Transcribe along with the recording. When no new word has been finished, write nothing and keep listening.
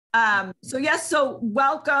So yes, so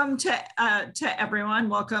welcome to everyone.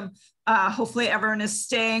 Welcome. Hopefully everyone is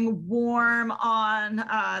staying warm on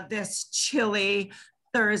this chilly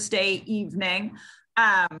Thursday evening.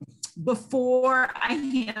 Before I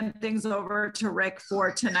hand things over to Rick for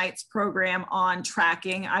tonight's program on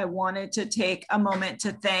tracking, I wanted to take a moment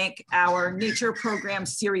to thank our Nature Program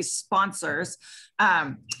Series sponsors,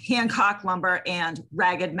 Hancock Lumber and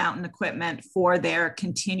Ragged Mountain Equipment, for their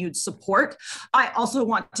continued support. I also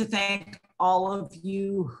want to thank all of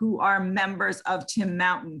you who are members of Tin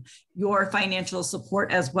Mountain. Your financial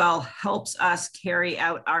support as well helps us carry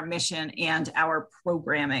out our mission and our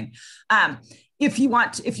programming. If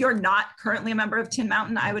you're not currently a member of Tin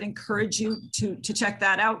Mountain, I would encourage you to check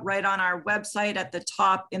that out. Right on our website at the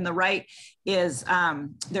top in the right is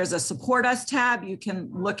there's a support us tab. You can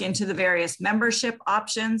look into the various membership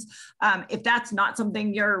options. If that's not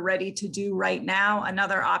something you're ready to do right now,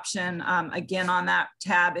 another option, again, on that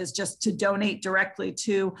tab is just to donate directly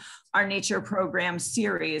to our Nature Program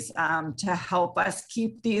Series to help us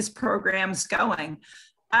keep these programs going.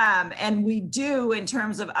 And we do, in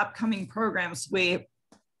terms of upcoming programs, we're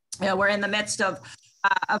in the midst of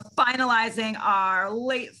finalizing our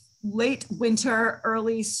late winter,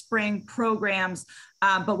 early spring programs.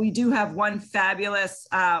 But we do have one fabulous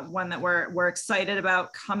one that we're excited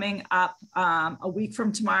about coming up a week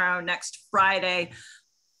from tomorrow, next Friday,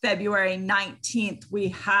 February 19th. We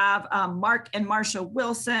have Mark and Marsha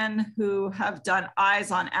Wilson, who have done Eyes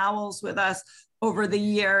on Owls with us over the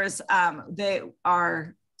years.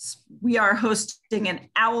 We are hosting an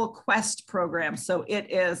Owl Quest program. So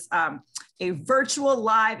it is a virtual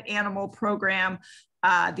live animal program,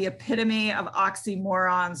 the epitome of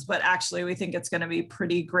oxymorons, but actually we think it's going to be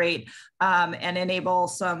pretty great and enable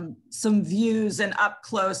some views and up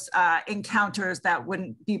close encounters that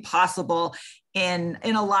wouldn't be possible in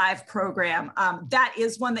a live program. That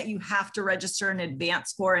is one that you have to register in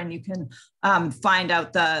advance for, and you can find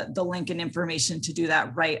out the link and information to do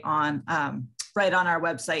that right on our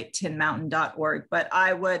website, tinmountain.org. But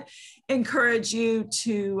I would encourage you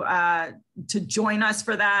to join us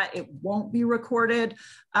for that. It won't be recorded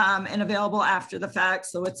and available after the fact.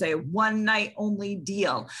 So it's a one night only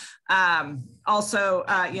deal. Also,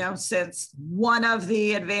 since one of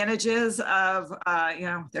the advantages of,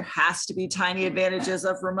 there has to be tiny advantages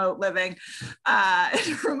of remote living,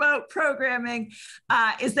 and remote programming,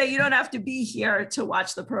 is that you don't have to be here to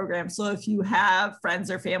watch the program. So if you have friends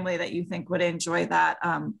or family that you think would enjoy that,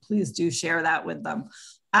 please do share that with them.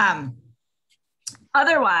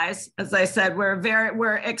 Otherwise, as I said,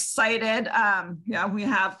 we're excited. We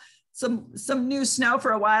have some new snow.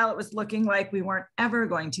 For a while, it was looking like we weren't ever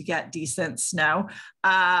going to get decent snow.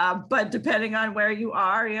 But depending on where you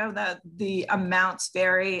are, the amounts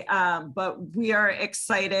vary. But we are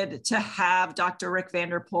excited to have Dr. Rick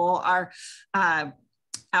Vanderpool,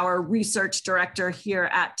 our research director here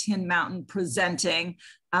at Tin Mountain, presenting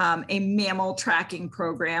a mammal tracking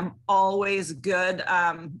program. Always good,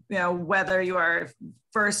 whether you are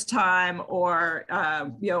first time or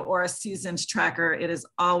a seasoned tracker, it is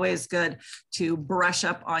always good to brush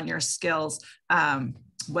up on your skills,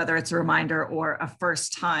 whether it's a reminder or a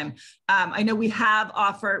first time. I know we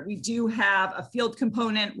do have a field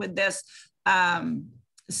component with this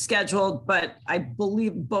scheduled, but I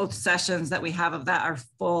believe both sessions that we have of that are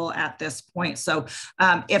full at this point. So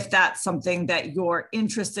if that's something that you're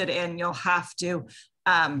interested in, you'll have to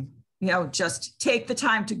just take the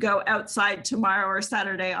time to go outside tomorrow or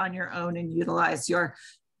Saturday on your own and utilize your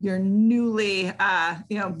newly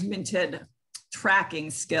minted tracking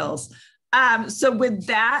skills. So with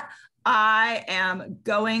that, I am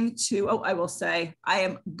going to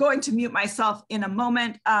mute myself in a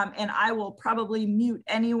moment, and I will probably mute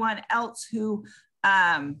anyone else who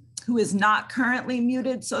is not currently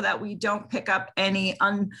muted, so that we don't pick up any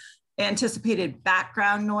unanticipated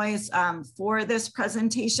background noise for this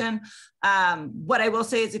presentation. What I will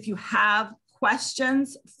say is, if you have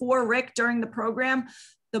questions for Rick during the program,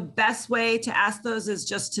 the best way to ask those is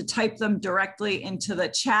just to type them directly into the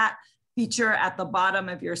chat feature at the bottom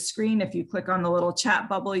of your screen. If you click on the little chat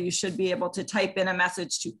bubble, you should be able to type in a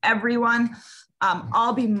message to everyone.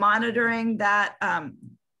 I'll be monitoring that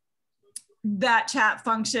chat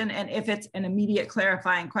function, and if it's an immediate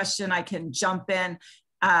clarifying question, I can jump in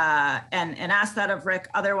and ask that of Rick.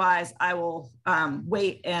 Otherwise, I will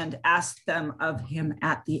wait and ask them of him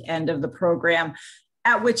at the end of the program,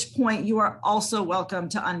 at which point you are also welcome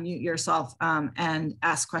to unmute yourself and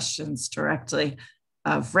ask questions directly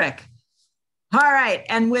of Rick. All right,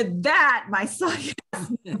 and with that, my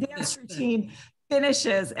dance routine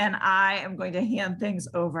finishes, and I am going to hand things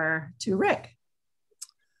over to Rick.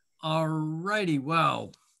 All righty,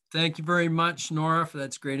 well, Thank you very much, Nora, for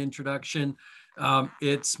that great introduction.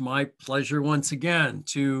 It's my pleasure once again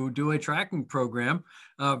to do a tracking program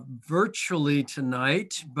virtually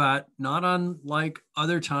tonight, but not unlike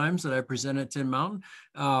other times that I present at Tin Mountain.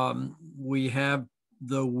 We have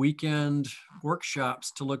the weekend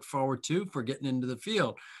workshops to look forward to for getting into the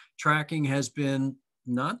field. Tracking has been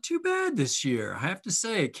not too bad this year. I have to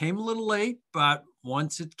say, it came a little late, but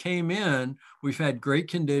once it came in, we've had great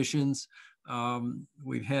conditions.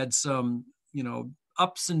 We've had some,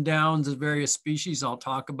 ups and downs of various species I'll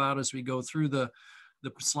talk about as we go through the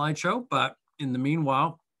slideshow. But in the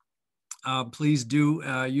meanwhile, please do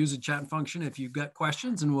use the chat function if you've got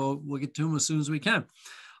questions, and we'll get to them as soon as we can.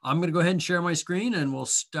 I'm going to go ahead and share my screen, and we'll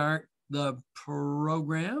start the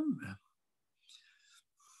program.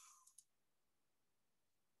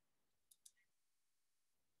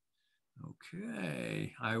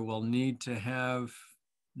 Okay, I will need to have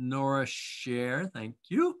Nora share. Thank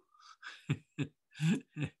you.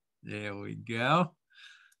 There we go.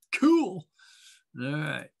 Cool. All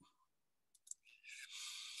right.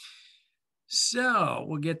 So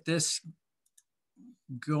we'll get this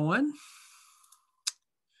going.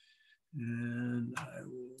 And I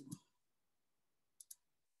will.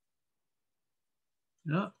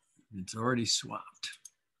 No, it's already swapped.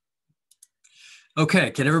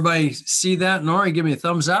 Okay, can everybody see that? Nora, give me a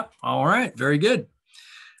thumbs up. All right, very good.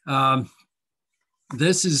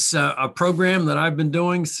 This is a program that I've been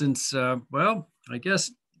doing since, well, I guess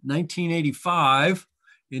 1985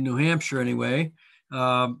 in New Hampshire anyway.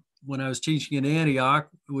 When I was teaching in Antioch,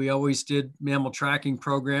 we always did mammal tracking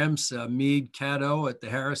programs. Meade, Caddo at the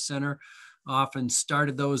Harris Center often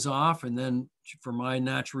started those off. And then for my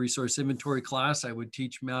natural resource inventory class, I would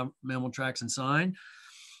teach mammal tracks and sign.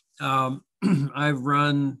 I've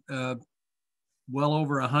run well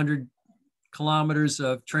over 100 kilometers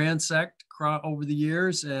of transect over the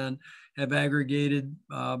years and have aggregated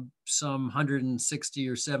some 160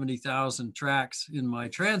 or 70,000 tracks in my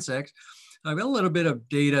transects. I've got a little bit of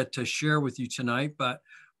data to share with you tonight, but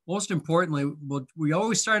most importantly, we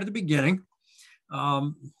always start at the beginning.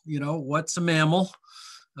 What's a mammal?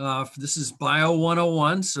 This is Bio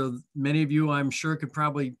 101, so many of you, I'm sure, could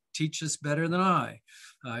probably teach this better than I.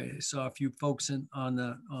 I saw a few folks on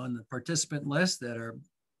the participant list that are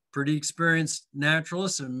pretty experienced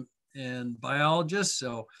naturalists and biologists,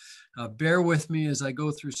 so bear with me as I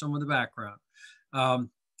go through some of the background.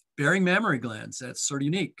 Bearing mammary glands, that's sort of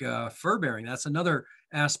unique. Fur bearing, that's another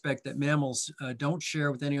aspect that mammals don't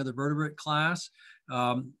share with any other vertebrate class.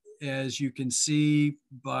 As you can see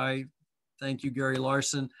by, thank you, Gary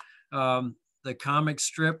Larson, the comic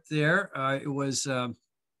strip there,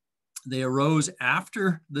 they arose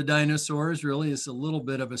after the dinosaurs. Really is a little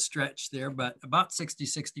bit of a stretch there, but about 60,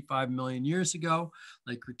 65 million years ago,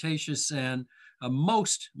 like Cretaceous, and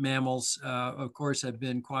most mammals, of course, have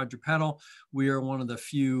been quadrupedal. We are one of the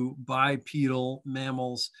few bipedal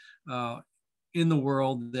mammals in the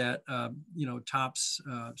world that, tops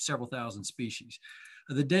several thousand species.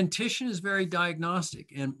 The dentition is very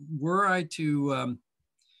diagnostic, and were I to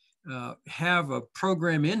have a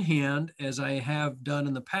program in hand, as I have done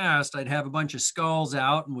in the past, I'd have a bunch of skulls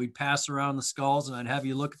out and we'd pass around the skulls and I'd have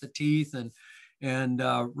you look at the teeth and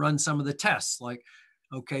run some of the tests. Like,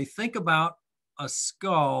 okay, think about a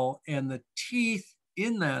skull and the teeth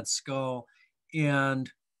in that skull and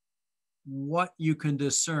what you can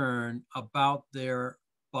discern about their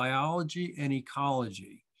biology and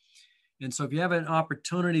ecology. And so if you have an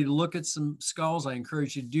opportunity to look at some skulls, I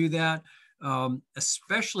encourage you to do that.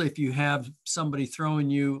 Especially if you have somebody throwing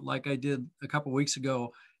you, like I did a couple of weeks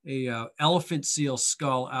ago, a elephant seal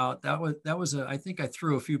skull out. That was I think I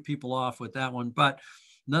threw a few people off with that one, but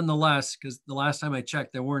nonetheless, because the last time I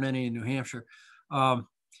checked, there weren't any in New Hampshire.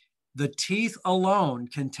 The teeth alone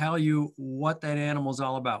can tell you what that animal is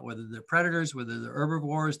all about, whether they're predators, whether they're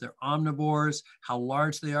herbivores, they're omnivores, how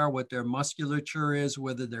large they are, what their musculature is,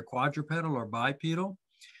 whether they're quadrupedal or bipedal.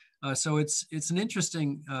 So it's an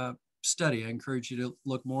interesting study. I encourage you to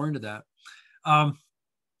look more into that.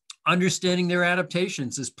 Understanding their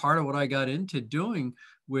adaptations is part of what I got into doing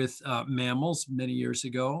with mammals many years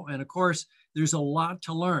ago. And of course, there's a lot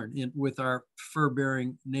to learn with our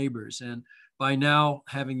fur-bearing neighbors. And by now,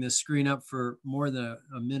 having this screen up for more than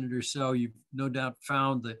a minute or so, you've no doubt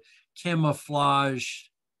found the camouflage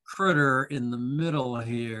critter in the middle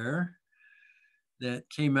here that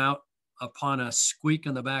came out upon a squeak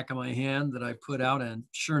on the back of my hand that I put out, and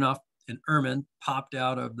sure enough, an ermine popped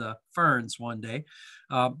out of the ferns one day.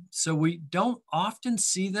 So we don't often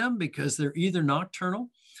see them because they're either nocturnal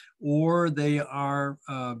or they are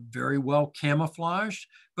very well camouflaged,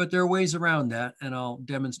 but there are ways around that, and I'll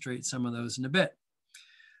demonstrate some of those in a bit.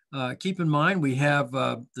 Keep in mind, we have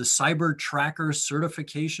the Cyber Tracker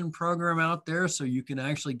certification program out there, so you can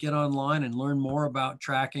actually get online and learn more about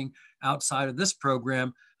tracking outside of this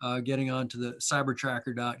program, getting onto the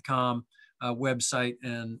cybertracker.com website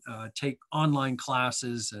and take online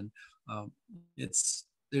classes. And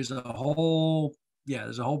there's a whole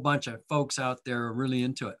bunch of folks out there really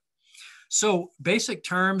into it. So basic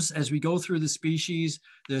terms, as we go through the species,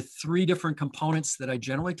 there are 3 different components that I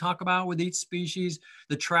generally talk about with each species.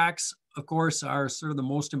 The tracks, of course, are sort of the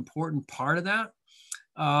most important part of that,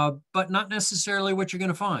 but not necessarily what you're going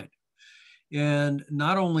to find. And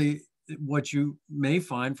not only what you may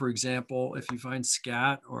find, for example, if you find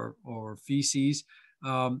scat or feces,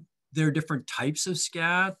 there are different types of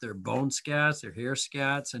scat. There are bone scats, there are hair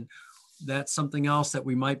scats, and that's something else that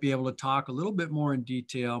we might be able to talk a little bit more in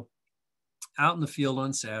detail out in the field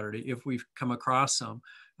on Saturday if we've come across some,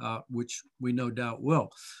 which we no doubt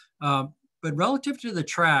will. But relative to the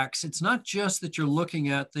tracks, it's not just that you're looking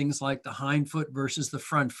at things like the hind foot versus the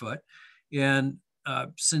front foot. And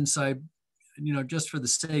since just for the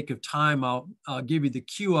sake of time, I'll give you the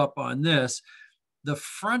cue up on this. The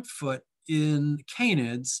front foot in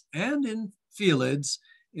canids and in felids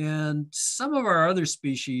and some of our other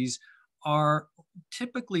species are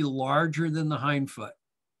typically larger than the hind foot.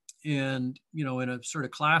 And, in a sort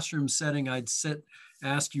of classroom setting, I'd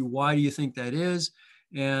ask you, why do you think that is?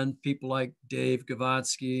 And people like Dave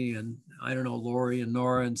Gavatsky and I don't know, Lori and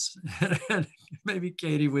Nora and maybe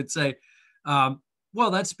Katie would say,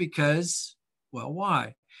 well, that's because, well,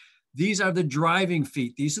 why? These are the driving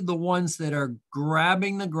feet. These are the ones that are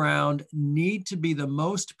grabbing the ground, need to be the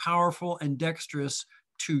most powerful and dexterous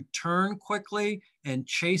to turn quickly and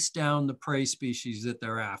chase down the prey species that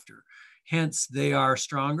they're after. Hence, they are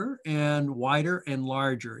stronger and wider and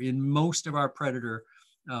larger in most of our predatory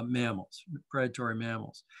mammals.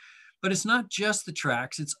 But it's not just the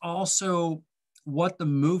tracks, it's also what the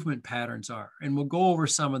movement patterns are. And we'll go over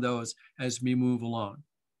some of those as we move along.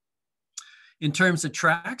 In terms of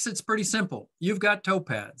tracks, it's pretty simple. You've got toe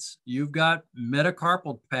pads, you've got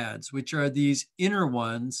metacarpal pads, which are these inner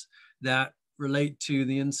ones that relate to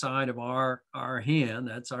the inside of our hand.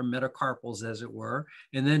 That's our metacarpals, as it were.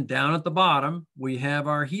 And then down at the bottom, we have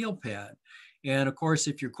our heel pad. And of course,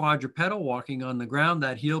 if you're quadrupedal walking on the ground,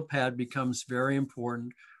 that heel pad becomes very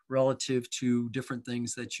important relative to different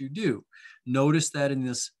things that you do. Notice that in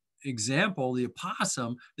this example, the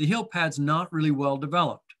opossum, the heel pad's not really well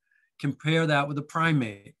developed. Compare that with a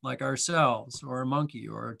primate like ourselves or a monkey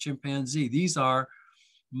or a chimpanzee. These are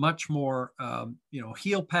much more,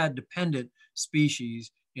 heel pad dependent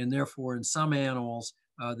species, and therefore in some animals,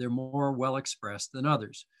 they're more well expressed than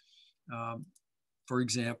others. For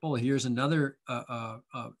example, here's another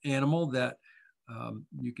animal that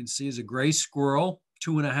you can see is a gray squirrel,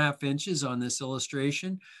 2.5 inches on this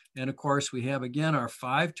illustration. And of course, we have again our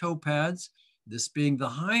 5 toe pads, this being the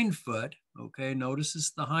hind foot. Okay, notice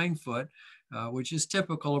it's the hind foot, which is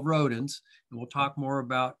typical of rodents. And we'll talk more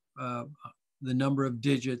about the number of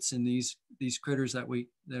digits in these critters that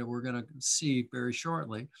we're going to see very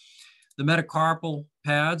shortly. The metacarpal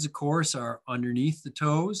pads, of course, are underneath the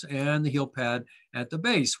toes, and the heel pad at the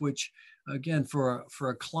base, which again, for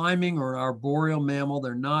a climbing or arboreal mammal,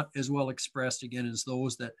 they're not as well expressed again as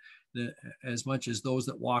those as much as those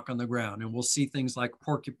that walk on the ground. And we'll see things like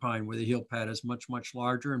porcupine, where the heel pad is much, much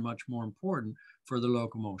larger and much more important for the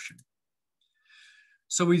locomotion.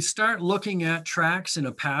 So we start looking at tracks in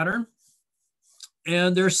a pattern,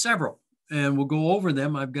 and there's several, and we'll go over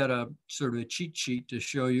them. I've got a sort of a cheat sheet to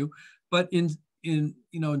show you, but in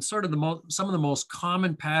sort of some of the most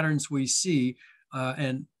common patterns we see,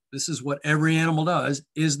 and this is what every animal does,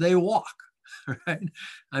 is they walk, right?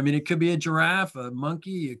 I mean, it could be a giraffe, a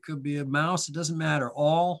monkey, it could be a mouse, it doesn't matter.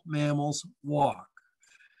 All mammals walk.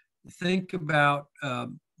 Think about,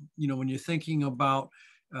 when you're thinking about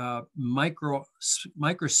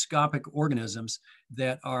microscopic organisms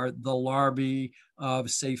that are the larvae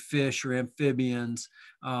of, say, fish or amphibians,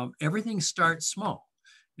 everything starts small,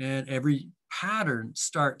 and every pattern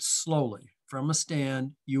starts slowly. From a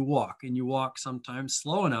stand, you walk, and you walk sometimes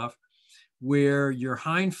slow enough where your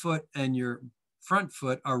hind foot and your front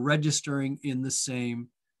foot are registering in the same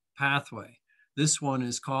pathway. This one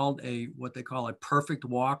is called what they call a perfect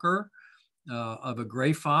walker of a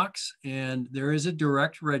gray fox, and there is a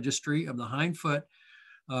direct registry of the hind foot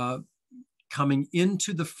coming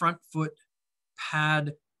into the front foot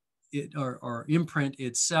pad or imprint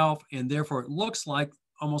itself, and therefore it looks like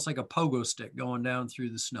almost like a pogo stick going down through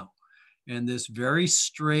the snow. And this very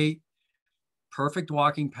straight, perfect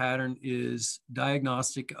walking pattern is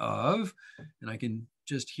diagnostic of, and I can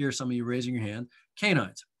just hear some of you raising your hand,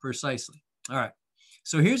 canines, precisely. All right.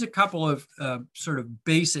 So here's a couple of sort of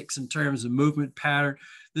basics in terms of movement pattern.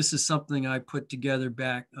 This is something I put together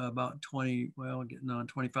back about 20, well, getting on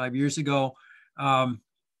 25 years ago. And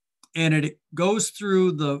it goes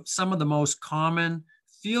through some of the most common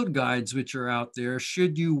field guides which are out there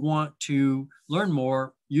should you want to learn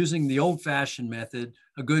more using the old-fashioned method,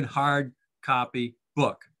 a good hard copy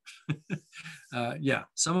book. Yeah,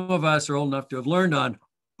 some of us are old enough to have learned on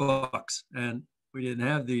books, and we didn't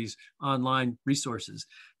have these online resources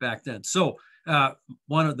back then. So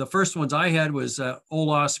one of the first ones I had was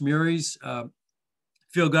Olaus Murray's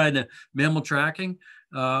Field Guide to Mammal Tracking,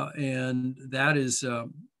 and that is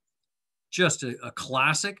just a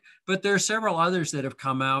classic, but there are several others that have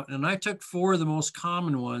come out, and I took 4 of the most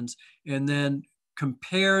common ones and then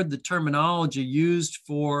compared the terminology used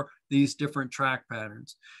for these different track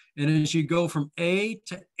patterns. And as you go from A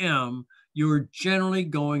to M, you're generally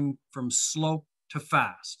going from slow to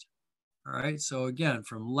fast. All right, so again,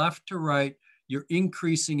 from left to right, you're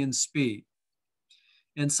increasing in speed.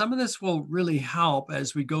 And some of this will really help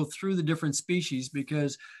as we go through the different species,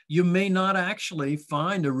 because you may not actually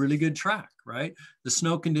find a really good track, right? The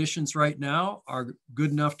snow conditions right now are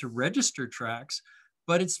good enough to register tracks,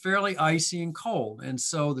 but it's fairly icy and cold. And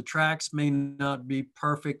so the tracks may not be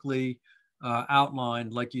perfectly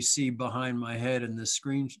outlined like you see behind my head in this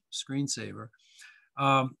screensaver.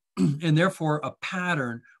 And therefore a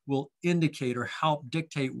pattern will indicate or help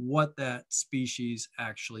dictate what that species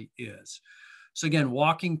actually is. So again,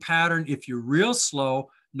 walking pattern, if you're real slow,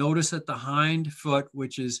 notice that the hind foot,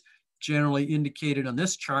 which is generally indicated on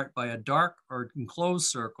this chart by a dark or enclosed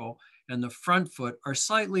circle, and the front foot are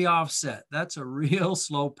slightly offset. That's a real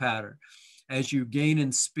slow pattern. As you gain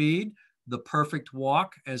in speed, the perfect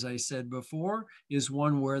walk, as I said before, is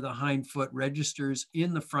one where the hind foot registers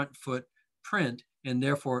in the front foot print, and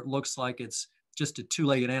therefore it looks like it's just a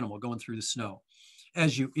two-legged animal going through the snow.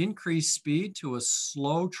 As you increase speed to a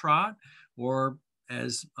slow trot, or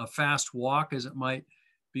as a fast walk, as it might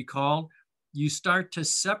be called, you start to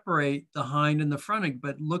separate the hind and the front.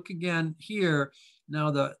 But look again here, now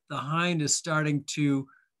the hind is starting to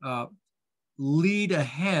lead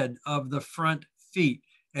ahead of the front feet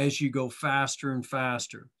as you go faster and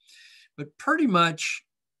faster. But pretty much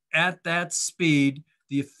at that speed,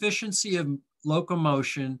 the efficiency of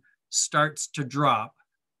locomotion starts to drop,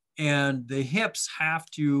 and the hips have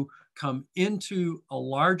to come into a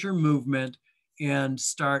larger movement and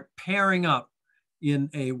start pairing up in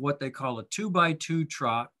a what they call a 2x2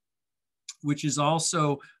 trot, which is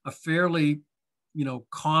also a fairly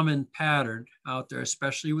common pattern out there,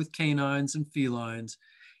 especially with canines and felines.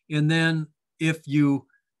 And then if you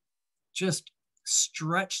just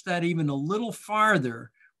stretch that even a little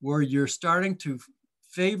farther, where you're starting to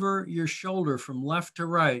favor your shoulder from left to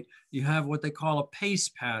right, you have what they call a pace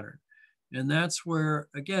pattern. And that's where,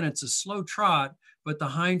 again, it's a slow trot, but the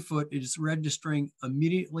hind foot is registering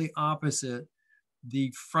immediately opposite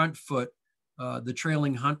the front foot, the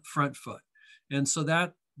trailing front foot. And so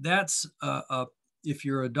that's if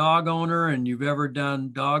you're a dog owner and you've ever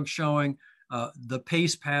done dog showing, the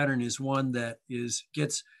pace pattern is one that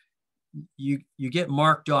you get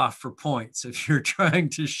marked off for points if you're trying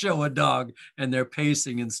to show a dog and they're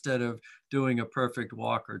pacing instead of doing a perfect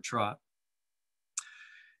walk or trot.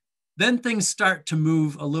 Then things start to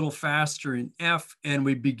move a little faster in F, and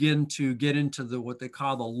we begin to get into what they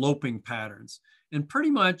call the loping patterns. And pretty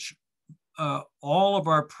much all of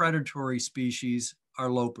our predatory species are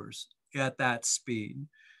lopers at that speed.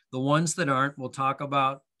 The ones that aren't, we'll talk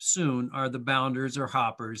about soon, are the bounders or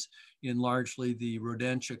hoppers in largely the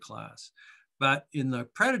rodentia class. But in the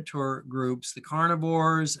predator groups, the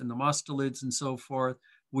carnivores and the mustelids and so forth,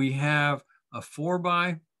 we have a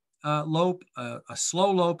 4x lope, a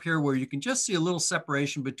slow lope here where you can just see a little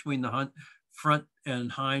separation between the front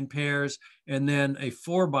and hind pairs, and then a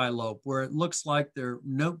 4x lope where it looks like they're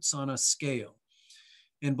notes on a scale.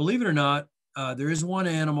 And believe it or not, there is one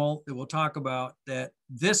animal that we'll talk about that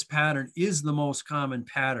this pattern is the most common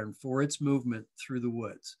pattern for its movement through the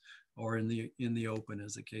woods or in the open,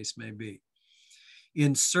 as the case may be.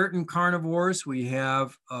 In certain carnivores, we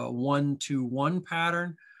have a 1-2-1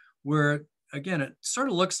 pattern where, again, it sort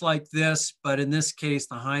of looks like this, but in this case,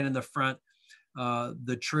 the hind and the front,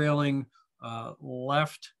 the trailing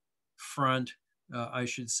left front, I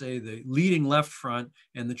should say the leading left front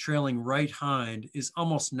and the trailing right hind is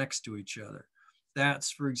almost next to each other. That's,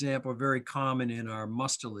 for example, very common in our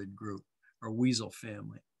mustelid group or weasel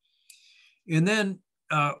family. And then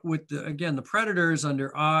with the predators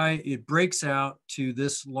under I, it breaks out to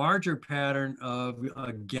this larger pattern of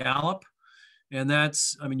a gallop. And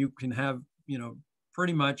that's, I mean, you can have,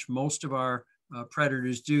 pretty much most of our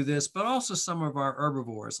predators do this, but also some of our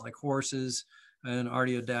herbivores like horses and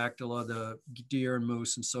Artiodactyla, the deer and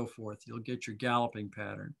moose and so forth. You'll get your galloping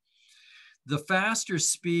pattern. The faster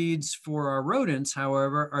speeds for our rodents,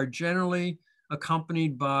 however, are generally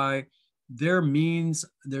accompanied by their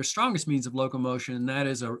strongest means of locomotion, and that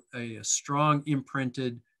is a strong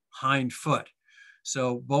imprinted hind foot.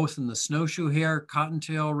 So both in the snowshoe hare,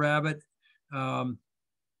 cottontail rabbit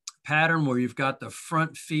pattern, where you've got the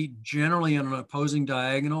front feet generally on an opposing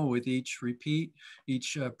diagonal with each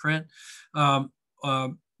print,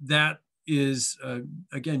 that is,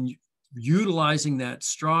 again, utilizing that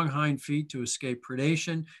strong hind feet to escape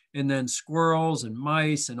predation. And then squirrels and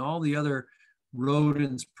mice and all the other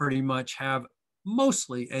rodents pretty much have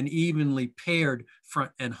mostly an evenly paired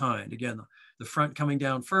front and hind. Again, the front coming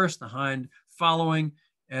down first, the hind following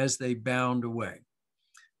as they bound away.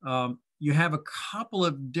 You have a couple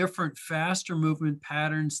of different faster movement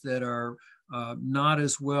patterns that are not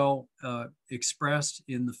as well expressed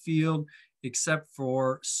in the field, except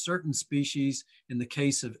for certain species. In the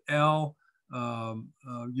case of L,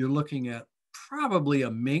 you're looking at probably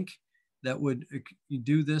a mink that would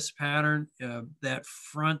do this pattern. That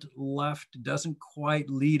front left doesn't quite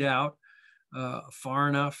lead out far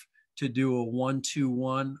enough to do a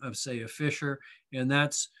 1-2-1 of, say, a fisher. And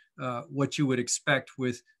that's what you would expect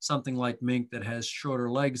with something like mink that has shorter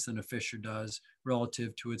legs than a fisher does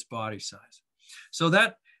relative to its body size. So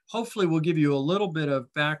that hopefully will give you a little bit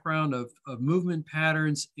of background of movement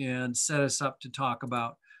patterns and set us up to talk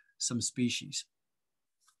about some species.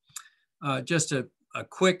 Just a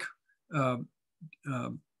quick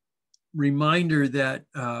reminder that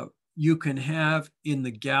you can have in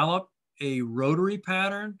the gallop a rotary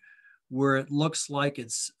pattern where it looks like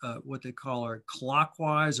it's what they call a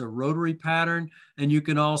clockwise or rotary pattern. And you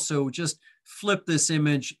can also just flip this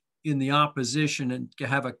image in the opposition and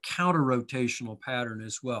have a counter rotational pattern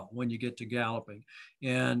as well when you get to galloping.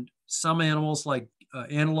 And some animals like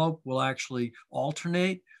antelope will actually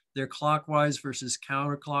alternate their clockwise versus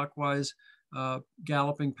counterclockwise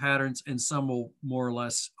galloping patterns, and some will more or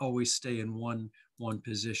less always stay in one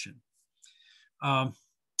position.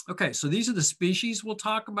 Okay, so these are the species we'll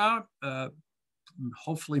talk about,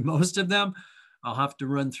 hopefully most of them. I'll have to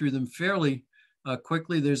run through them fairly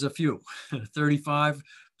quickly. There's a few, 35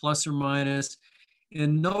 plus or minus.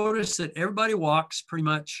 And notice that everybody walks pretty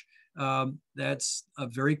much. That's a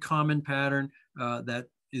very common pattern that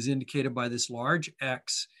is indicated by this large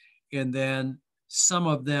X. And then some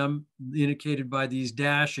of them indicated by these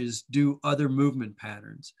dashes do other movement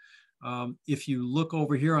patterns. If you look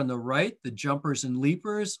over here on the right, the jumpers and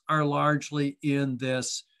leapers are largely in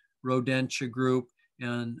this rodentia group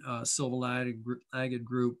and silver-legged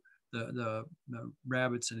group, the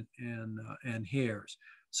rabbits and hares.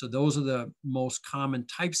 So those are the most common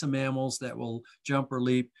types of mammals that will jump or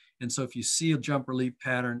leap. And so if you see a jump or leap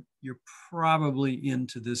pattern, you're probably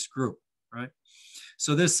into this group, right?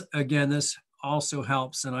 So this, again, this also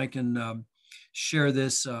helps, and I can share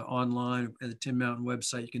this online at the Tin Mountain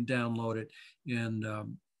website. You can download it and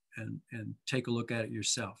take a look at it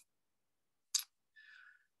yourself.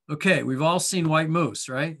 Okay, we've all seen white moose,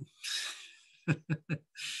 right?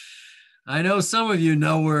 I know some of you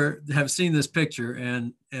have seen this picture,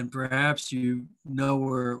 and perhaps you know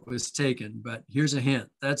where it was taken, but here's a hint.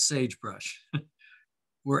 That's sagebrush.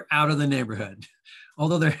 We're out of the neighborhood.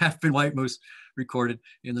 Although there have been white moose recorded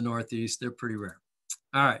in the Northeast, they're pretty rare.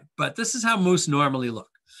 All right, but this is how moose normally look,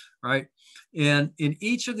 right? And in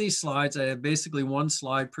each of these slides, I have basically one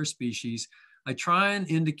slide per species. I try and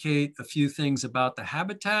indicate a few things about the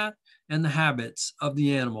habitat and the habits of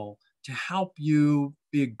the animal to help you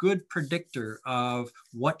be a good predictor of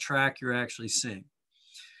what track you're actually seeing.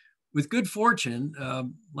 With good fortune,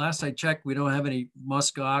 last I checked, we don't have any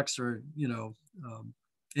muskox or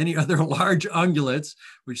any other large ungulates,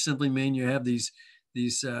 which simply mean you have the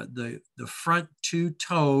front two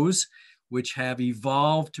toes, which have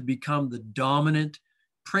evolved to become the dominant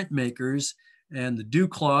print makers, and the dew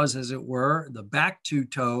claws, as it were, the back two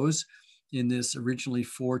toes in this originally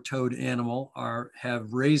four-toed animal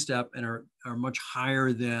have raised up and are much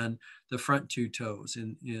higher than the front two toes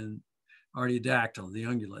in Artiodactyl, the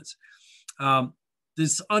ungulates.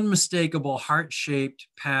 This unmistakable heart-shaped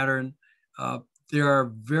pattern, there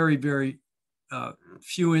are very, very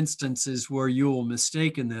few instances where you will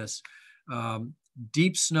mistake this.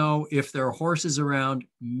 Deep snow, if there are horses around,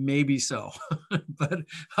 maybe so. But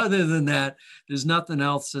other than that, there's nothing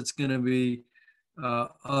else that's going to be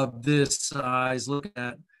of this size. Look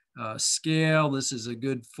at scale. This is a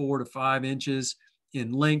good 4 to 5 inches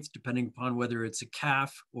in length, depending upon whether it's a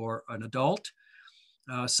calf or an adult.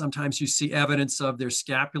 Sometimes you see evidence of their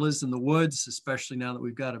scapulas in the woods, especially now that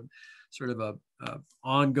we've got a sort of a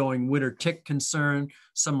ongoing winter tick concern.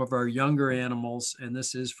 Some of our younger animals, and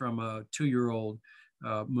this is from a 2-year-old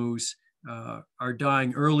moose, are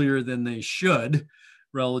dying earlier than they should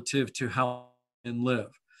relative to how they can live.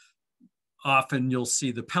 Often you'll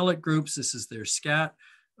see the pellet groups. This is their scat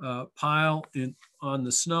pile on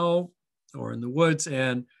the snow or in the woods.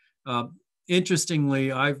 And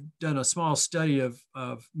interestingly, I've done a small study of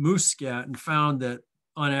moose scat and found that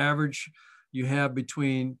on average, you have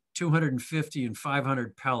between 250 and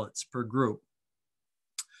 500 pellets per group.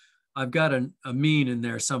 I've got a mean in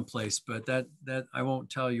there someplace, but that I won't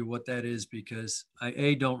tell you what that is because I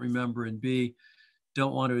A, don't remember, and B,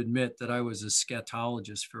 don't want to admit that I was a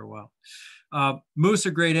scatologist for a while. Moose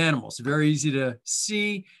are great animals, very easy to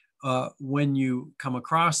see when you come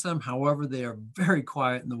across them. However, they are very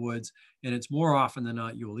quiet in the woods, and it's more often than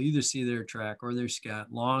not, you will either see their track or their scat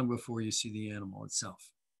long before you see the animal itself.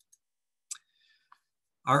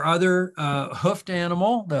 Our other hoofed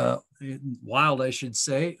animal, the wild, I should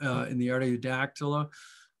say, in the Artiodactyla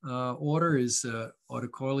order is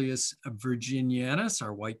Otocoileus virginianus,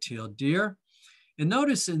 our white-tailed deer. And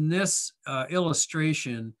notice in this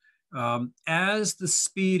illustration, as the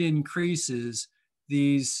speed increases,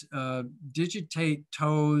 these digitate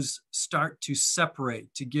toes start to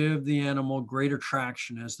separate to give the animal greater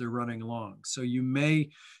traction as they're running along. So you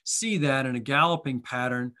may see that in a galloping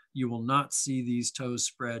pattern. You will not see these toes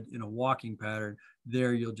spread in a walking pattern.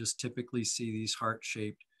 There you'll just typically see these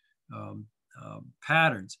heart-shaped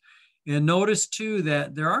patterns. And notice too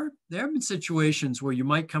that there have been situations where you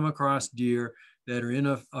might come across deer that are in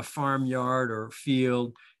a farmyard or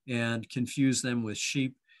field and confuse them with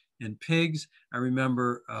sheep and pigs. I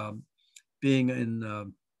remember being in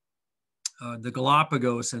the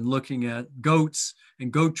Galapagos and looking at goats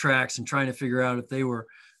and goat tracks and trying to figure out if they were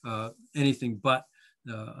anything but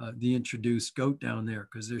the introduced goat down there,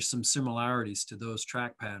 because there's some similarities to those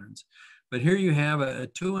track patterns. But here you have a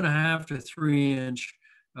 2.5 to 3 inch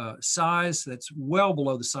size that's well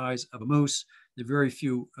below the size of a moose. There are very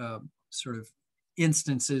few sort of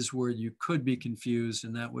instances where you could be confused,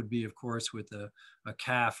 and that would be, of course, with a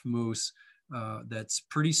calf moose that's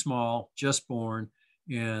pretty small, just born,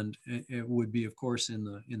 and it would be, of course, in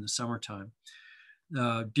the summertime.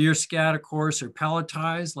 Deer scat, of course, are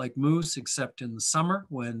pelletized like moose, except in the summer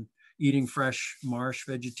when eating fresh marsh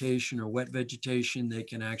vegetation or wet vegetation, they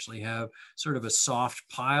can actually have sort of a soft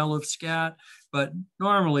pile of scat. But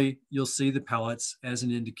normally, you'll see the pellets as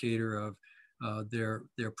an indicator of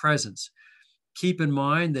their presence. Keep in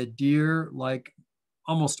mind that deer, like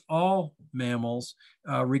almost all mammals,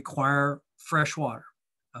 require fresh water.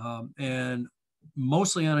 And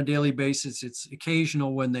mostly on a daily basis. It's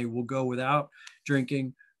occasional when they will go without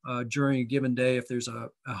drinking during a given day if there's a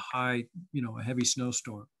high, a heavy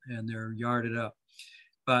snowstorm and they're yarded up.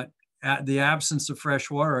 But the absence of fresh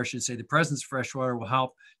water, I should say, the presence of fresh water will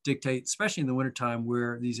help dictate, especially in the wintertime,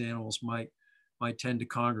 where these animals might tend to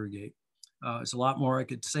congregate. There's a lot more I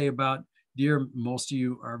could say about deer. Most of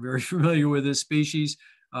you are very familiar with this species.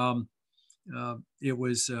 It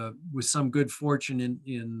was with some good fortune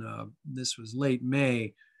in this was late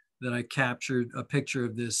May that I captured a picture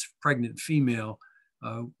of this pregnant female.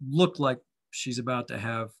 Looked like she's about to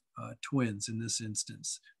have twins in this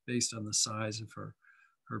instance, based on the size of her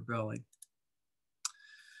belly.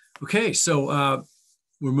 Okay, so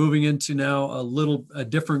we're moving into now a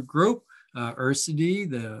different group, Ursidae,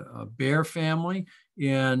 the bear family.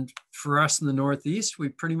 And for us in the Northeast, we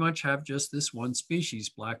pretty much have just this one species,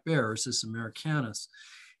 black bear, Ursus americanus.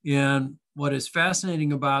 And what is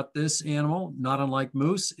fascinating about this animal, not unlike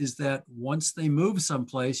moose, is that once they move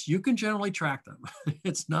someplace, you can generally track them.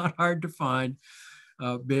 It's not hard to find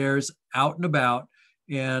bears out and about.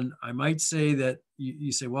 And I might say that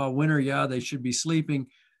you say, well, winter, yeah, they should be sleeping.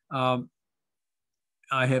 I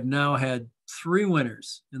have now had 3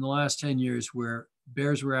 winters in the last 10 years where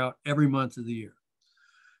bears were out every month of the year.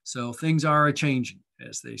 So things are a-changing,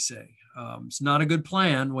 as they say. It's not a good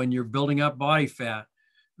plan when you're building up body fat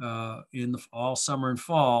in all summer and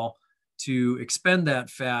fall to expend that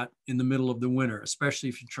fat in the middle of the winter, especially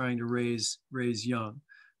if you're trying to raise young.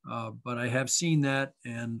 But I have seen that,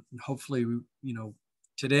 and hopefully,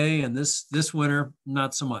 today and this winter,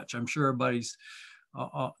 not so much. I'm sure everybody's,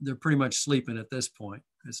 they're pretty much sleeping at this point.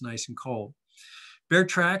 It's nice and cold. Bear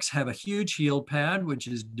tracks have a huge heel pad, which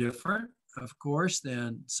is different, of course,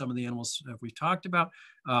 than some of the animals that we've talked about.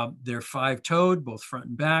 They're 5-toed, both front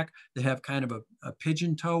and back. They have kind of a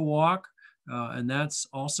pigeon toe walk, and that's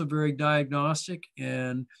also very diagnostic.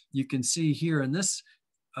 And you can see here in this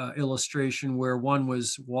illustration where one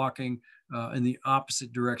was walking in the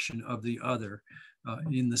opposite direction of the other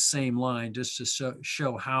in the same line, just to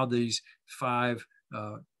show how these 5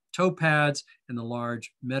 toe pads and the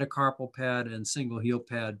large metacarpal pad and single heel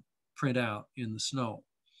pad print out in the snow.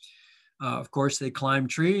 Of course, they climb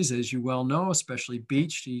trees, as you well know, especially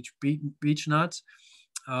beech nuts.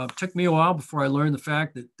 Took me a while before I learned the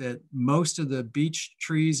fact that most of the beech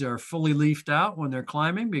trees are fully leafed out when they're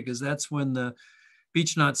climbing, because that's when the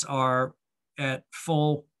beech nuts are at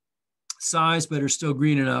full size but are still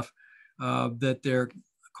green enough that they're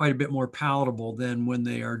quite a bit more palatable than when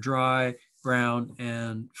they are dry, brown,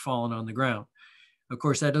 and fallen on the ground. Of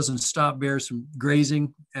course, that doesn't stop bears from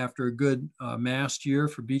grazing after a good mast year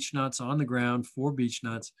for beech nuts on the ground for beech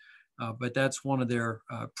nuts, but that's one of their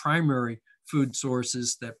primary food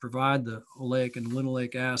sources that provide the oleic and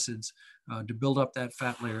linoleic acids to build up that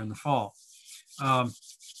fat layer in the fall.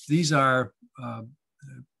 These are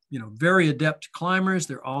very adept climbers.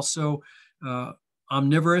 They're also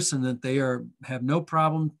omnivorous in that they have no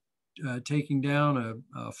problem taking down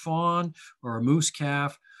a fawn or a moose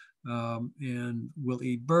calf, and will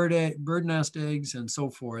eat bird nest eggs and so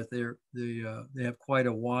forth. They have quite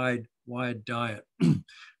a wide diet.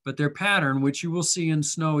 But their pattern, which you will see in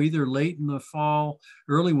snow either late in the fall,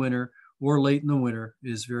 early winter, or late in the winter,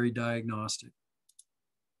 is very diagnostic.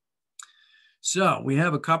 So we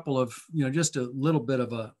have a couple of, just a little bit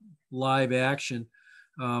of a live action.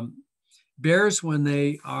 Bears, when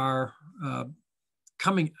they are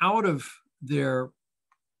coming out of their,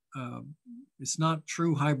 it's not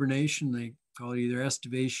true hibernation, they call it either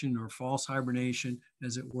estivation or false hibernation,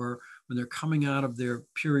 as it were, when they're coming out of their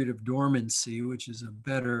period of dormancy, which is a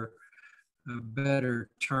better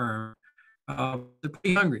term, they're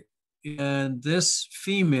pretty hungry. And this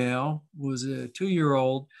female was a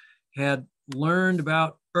 2-year-old, had learned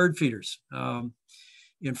about bird feeders.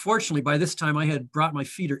 Unfortunately, by this time I had brought my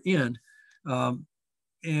feeder in.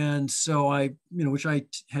 And so which I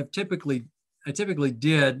typically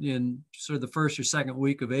did in sort of the first or second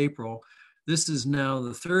week of April. This is now the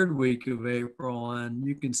 3rd week of April, and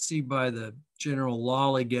you can see by the general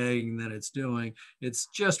lollygagging that it's doing, it's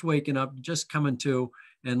just waking up, just coming to,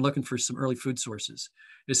 and looking for some early food sources.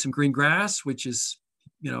 There's some green grass, which is,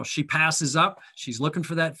 she passes up. She's looking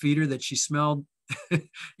for that feeder that she smelled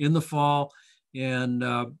in the fall, and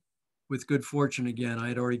with good fortune, again, I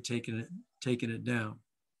had already taken it down.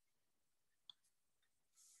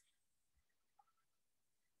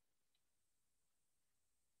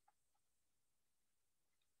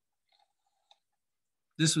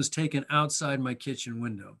 This was taken outside my kitchen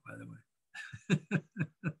window, by the way.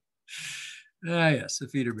 Yes, the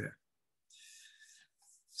feeder bear.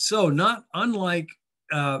 So not unlike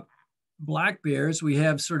black bears, we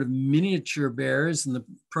have sort of miniature bears in the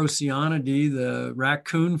Procyon, the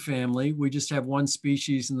raccoon family. We just have one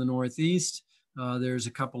species in the Northeast. There's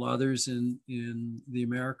a couple others in the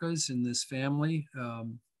Americas in this family,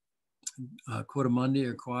 Quotamundi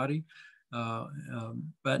or Quadi.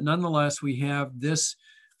 But nonetheless, we have this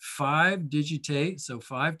 5 digitate, so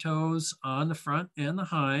 5 toes on the front and the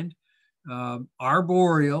hind,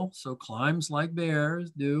 arboreal, so climbs like bears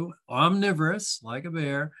do, omnivorous like a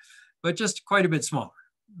bear, but just quite a bit smaller.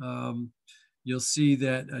 You'll see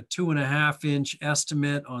that a 2.5-inch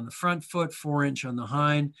estimate on the front foot, 4-inch on the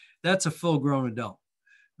hind. That's a full-grown adult.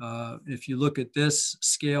 If you look at this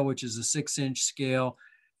scale, which is a 6-inch scale,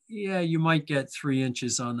 yeah, you might get 3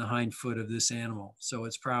 inches on the hind foot of this animal. So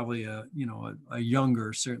it's probably a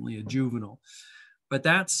younger, certainly a juvenile. But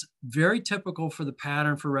that's very typical for the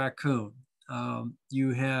pattern for raccoon.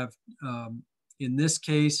 You have, in this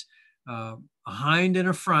case, a hind and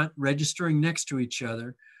a front registering next to each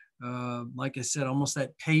other. Like I said, almost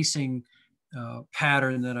that pacing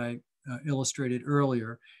pattern that I illustrated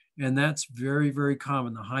earlier. And that's very, very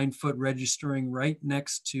common. The hind foot registering right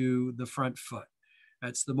next to the front foot.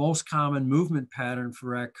 That's the most common movement pattern for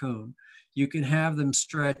raccoon. You can have them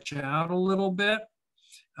stretch out a little bit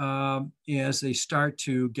as they start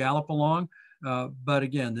to gallop along. But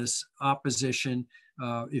again, this opposition,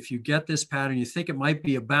 if you get this pattern, you think it might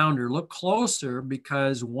be a bounder, look closer,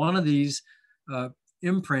 because one of these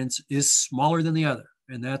imprints is smaller than the other.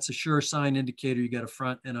 And that's a sure sign indicator you got a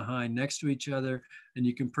front and a hind next to each other, and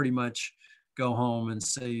you can pretty much go home and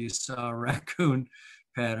say you saw a raccoon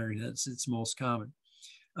pattern. It's most common.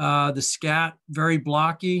 The scat, very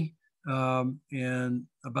blocky, and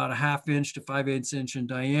about a 1/2 inch to 5/8 inch in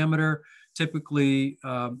diameter. Typically,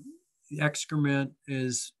 the excrement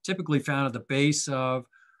is typically found at the base of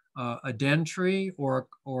a den tree or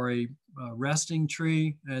a resting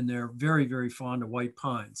tree, and they're very, very fond of white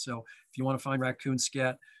pine. So if you want to find raccoon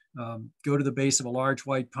scat, Go to the base of a large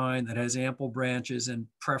white pine that has ample branches and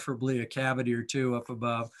preferably a cavity or two up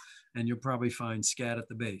above, and you'll probably find scat at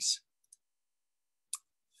the base.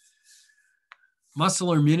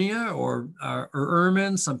 Musclerminia or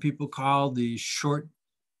ermine, some people call the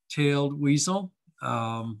short-tailed weasel,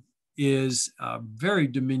 is a very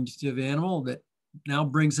diminutive animal that now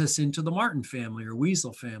brings us into the marten family or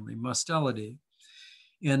weasel family, Mustelidae.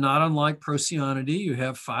 And not unlike Procyon, you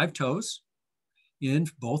have 5 toes in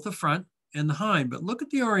both the front and the hind. But look at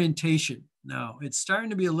the orientation. Now, it's starting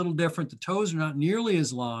to be a little different. The toes are not nearly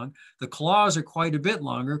as long. The claws are quite a bit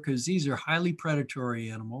longer because these are highly predatory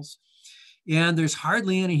animals. And there's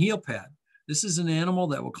hardly any heel pad. This is an animal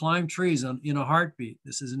that will climb trees in a heartbeat.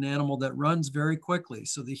 This is an animal that runs very quickly.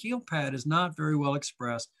 So the heel pad is not very well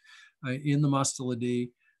expressed in the Mustelidae,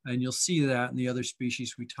 and you'll see that in the other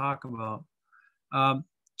species we talk about.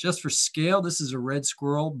 Just for scale, this is a red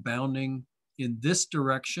squirrel bounding in this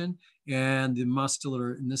direction, and the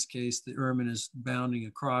mustelid, in this case, the ermine, is bounding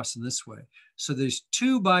across in this way. So there's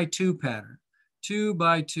 2 by 2 pattern, 2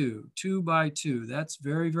 by 2, 2 by 2. That's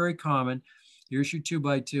very, very common. Here's your 2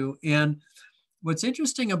 by 2. And what's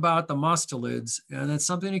interesting about the mustelids, and that's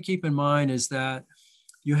something to keep in mind, is that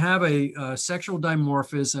you have a sexual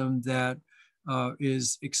dimorphism that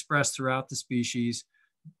is expressed throughout the species.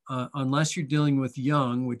 Unless you're dealing with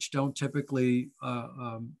young, which don't typically,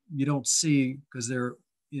 you don't see because they're,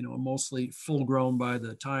 mostly full grown by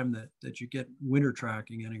the time that you get winter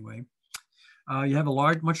tracking anyway. You have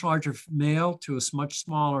a much larger male to a much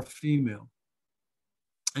smaller female.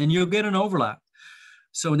 And you'll get an overlap.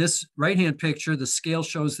 So in this right-hand picture, the scale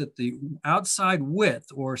shows that the outside width,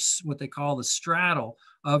 or what they call the straddle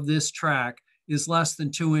of this track, is less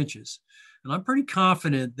than 2 inches. And I'm pretty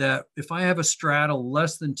confident that if I have a straddle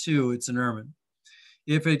less than 2, it's an ermine.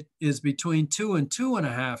 If it is between 2 and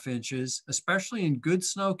 2.5 inches, especially in good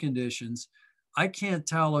snow conditions, I can't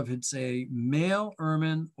tell if it's a male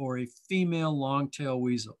ermine or a female long-tail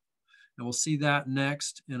weasel. And we'll see that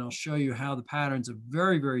next, and I'll show you how the patterns are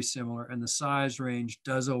very, very similar and the size range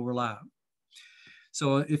does overlap.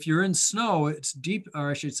 So if you're in snow, it's deep,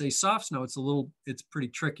 or I should say soft snow, it's pretty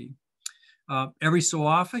tricky. Every so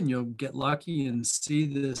often, you'll get lucky and see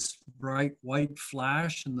this bright white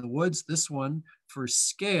flash in the woods. This one, for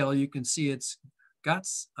scale, you can see it's got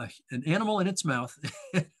an animal in its mouth.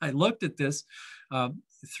 I looked at this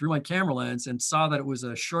through my camera lens and saw that it was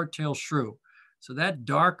a short-tailed shrew. So that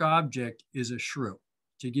dark object is a shrew,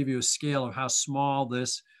 to give you a scale of how small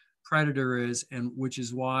this predator is, and which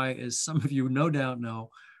is why, as some of you no doubt know,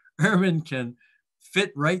 ermine can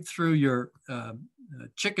fit right through your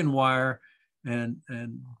chicken wire and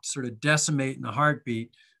sort of decimate in a heartbeat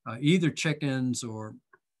either chickens or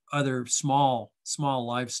other small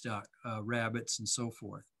livestock, rabbits and so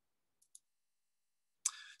forth.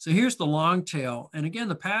 So here's the long tail. And again,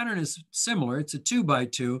 the pattern is similar. It's a 2 by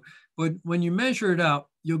 2, but when you measure it up,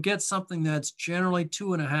 you'll get something that's generally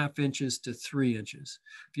 2.5 inches to 3 inches.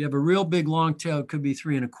 If you have a real big long tail, it could be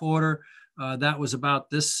 3.25. That was about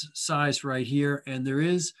this size right here. And there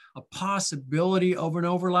is a possibility of an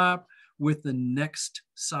overlap with the next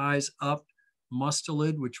size up,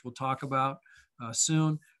 mustelid, which we'll talk about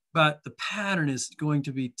soon. But the pattern is going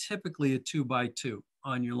to be typically a 2 by 2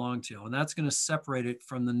 on your long tail. And that's going to separate it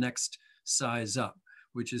from the next size up,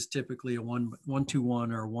 which is typically a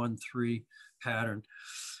 1-2-1 or 1-3 pattern.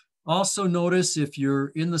 Also notice if you're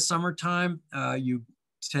in the summertime, you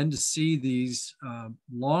tend to see these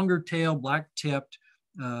longer tail, black tipped,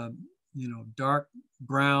 dark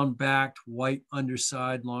brown backed, white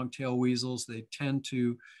underside long-tail weasels. They tend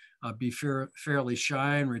to be fairly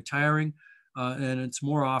shy and retiring. And it's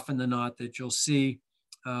more often than not that you'll see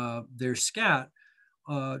their scat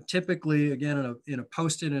typically, again,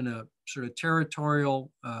 posted in a sort of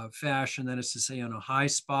territorial fashion. That is to say, on a high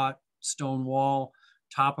spot, stone wall,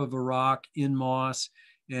 top of a rock, in moss.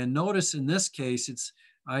 And notice in this case,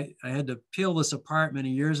 I had to peel this apart many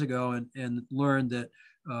years ago and learned that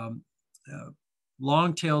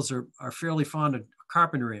longtails are fairly fond of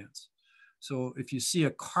carpenter ants. So if you see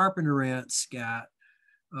a carpenter ant scat,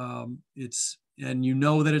 and you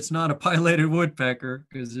know that it's not a pileated woodpecker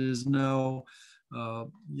because there's no,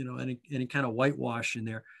 any kind of whitewash in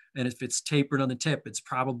there. And if it's tapered on the tip, it's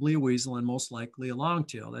probably a weasel and most likely a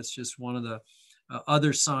longtail. That's just one of the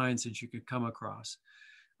other signs that you could come across.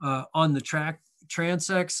 On the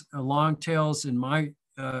transects, longtails, in my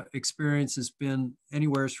experience, has been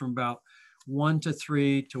anywhere from about 1 to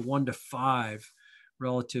 3 to 1 to 5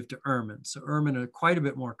 relative to ermine. So ermine are quite a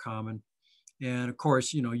bit more common. And of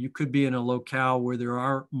course, you could be in a locale where there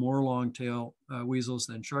are more long-tail weasels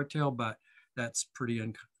than short-tail, but that's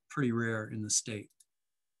pretty rare in the state.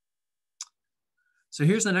 So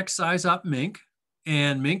here's the next size up mink.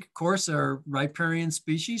 And mink, of course, are riparian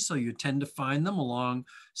species, so you tend to find them along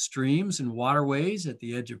streams and waterways at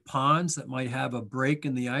the edge of ponds that might have a break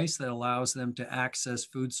in the ice that allows them to access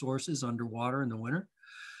food sources underwater in the winter.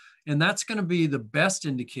 And that's going to be the best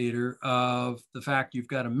indicator of the fact you've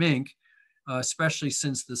got a mink, especially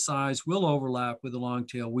since the size will overlap with the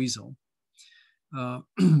long-tailed weasel.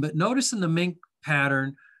 But notice in the mink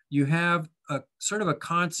pattern, you have a sort of a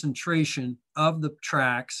concentration of the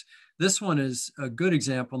tracks. This one is a good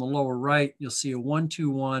example. On the lower right, you'll see a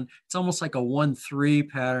 1-2-1. It's almost like a 1-3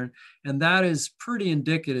 pattern. And that is pretty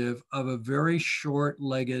indicative of a very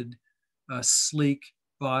short-legged,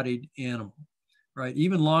 sleek-bodied animal, right?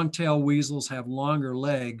 Even long-tailed weasels have longer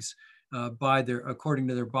legs according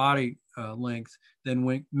to their body length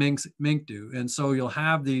than mink do. And so you'll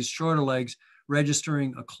have these shorter legs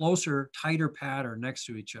registering a closer, tighter pattern next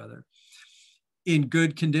to each other. In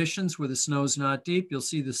good conditions where the snow is not deep, you'll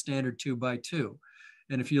see the standard 2x2.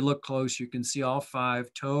 And if you look close, you can see all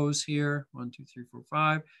 5 toes here, 1, 2, 3, 4,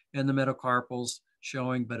 5, and the metacarpals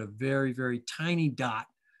showing, but a very, very tiny dot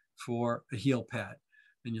for a heel pad.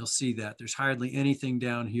 And you'll see that there's hardly anything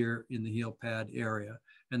down here in the heel pad area.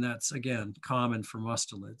 And that's, again, common for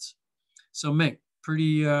mustelids. So mink,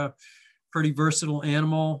 pretty versatile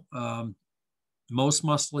animal. Most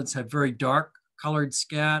mustelids have very dark colored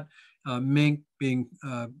scat. Mink, being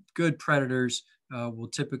good predators, will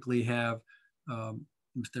typically have,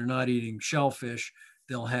 if they're not eating shellfish,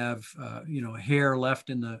 they'll have hair left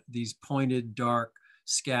in these pointed dark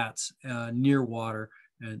scats near water,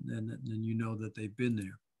 and you know that they've been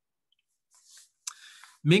there.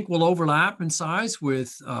 Mink will overlap in size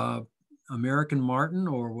with American marten,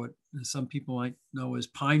 or what some people might know as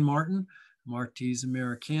pine marten, Martes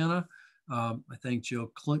americana. I thank Jill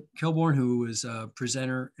Kilborn, who was a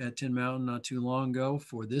presenter at Tin Mountain not too long ago,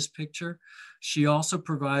 for this picture. She also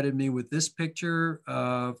provided me with this picture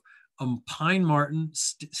of a pine marten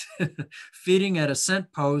feeding at a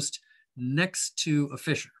scent post next to a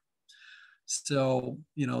fisher. So,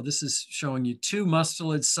 this is showing you 2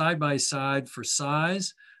 mustelids side by side for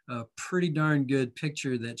size. A pretty darn good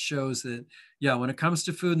picture that shows that, yeah, when it comes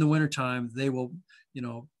to food in the wintertime, they will,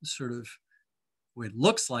 sort of, it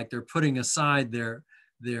looks like they're putting aside their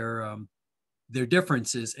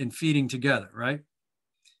differences and feeding together, right?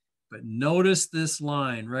 But notice this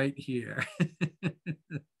line right here.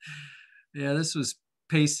 Yeah, this was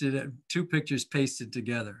pasted, 2 pictures pasted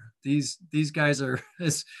together. These guys are,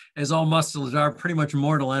 as all mustelids are, pretty much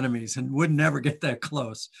mortal enemies and would never get that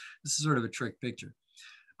close. This is sort of a trick picture.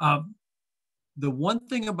 The one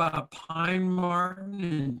thing about pine marten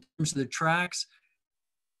in terms of the tracks,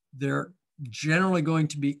 they're generally going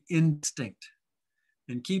to be indistinct.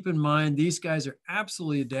 And keep in mind, these guys are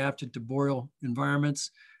absolutely adapted to boreal environments.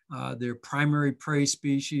 Their primary prey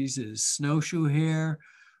species is snowshoe hare.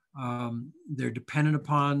 They're dependent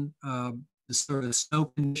upon the sort of snow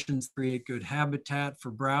conditions to create good habitat for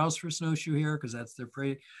browse for snowshoe hare, because that's their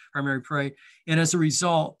primary prey. And as a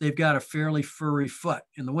result, they've got a fairly furry foot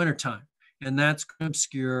in the wintertime. And that's going to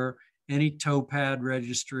obscure any toe pad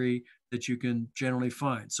registry that you can generally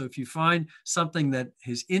find. So if you find something that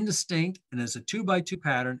is indistinct and has a 2x2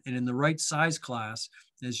 pattern and in the right size class,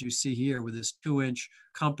 as you see here with this 2-inch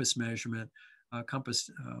compass measurement,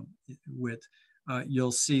 width,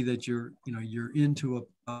 you'll see that you're into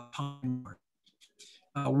a pine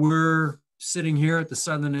marten. We're sitting here at the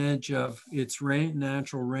southern edge of its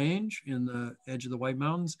natural range in the edge of the White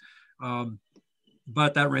Mountains.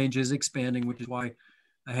 But that range is expanding, which is why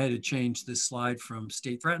I had to change this slide from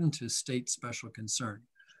state threatened to state special concern.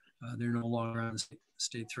 They're no longer on the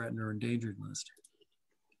state threatened or endangered list.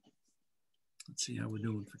 Let's see how we're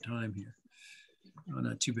doing for time here. Oh,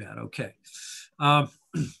 not too bad. Okay.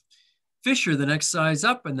 Fisher, the next size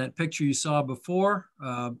up, in that picture you saw before,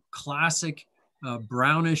 classic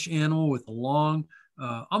brownish animal with a long,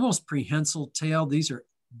 almost prehensile tail. These are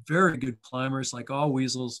very good climbers, like all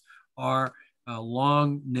weasels are.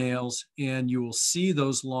 Long nails, and you will see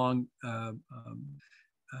those long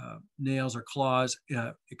nails or claws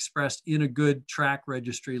expressed in a good track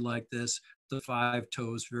registry like this, the 5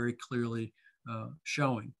 toes very clearly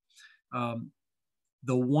showing.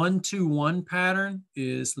 The 1-2-1 pattern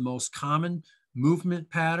is the most common movement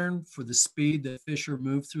pattern for the speed that fisher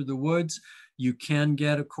move through the woods. You can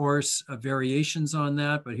get, of course, variations on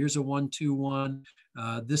that, but here's a 1-2-1.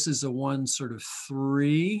 This is a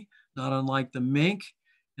 1-3. Not unlike the mink.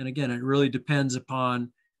 And again, it really depends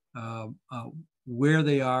upon where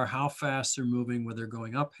they are, how fast they're moving, whether they're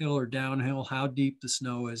going uphill or downhill, how deep the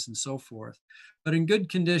snow is, and so forth. But in good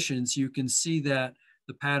conditions, you can see that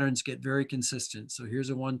the patterns get very consistent. So here's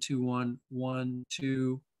a 1, 2, 1, 1,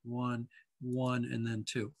 2, 1, 1, and then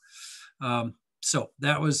 2. So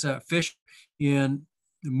that was fish. And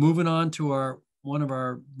moving on to one of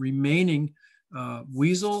our remaining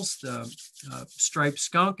weasels, the striped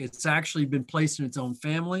skunk. It's actually been placed in its own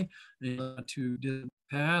family to the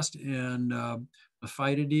past, and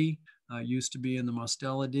Ophididae used to be in the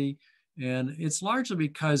Mustelidae. And it's largely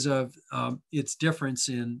because of its difference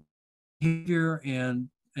in behavior and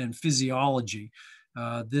physiology.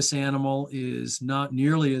 This animal is not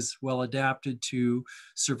nearly as well adapted to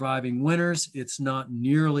surviving winters. It's not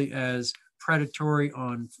nearly as predatory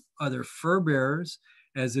on other fur bearers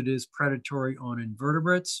as it is predatory on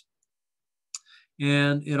invertebrates.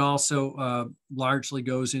 And it also largely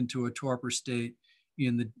goes into a torpor state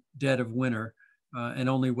in the dead of winter and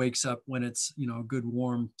only wakes up when it's, a good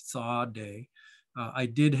warm thaw day. I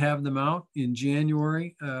did have them out in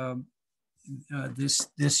January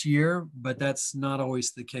this year, but that's not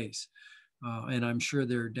always the case. And I'm sure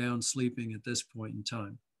they're down sleeping at this point in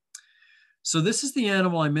time. So this is the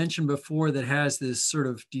animal I mentioned before that has this sort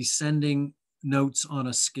of descending notes on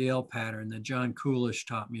a scale pattern that John Coolish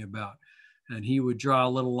taught me about. And he would draw a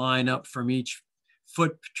little line up from each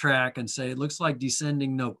foot track and say, it looks like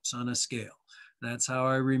descending notes on a scale. That's how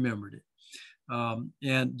I remembered it.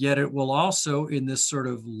 And yet it will also, in this sort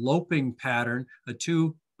of loping pattern, a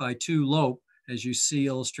 2x2 lope, as you see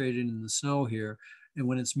illustrated in the snow here. And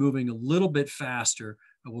when it's moving a little bit faster,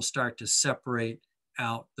 it will start to separate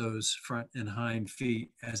out those front and hind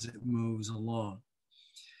feet as it moves along.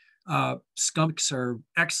 Skunks are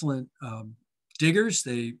excellent diggers.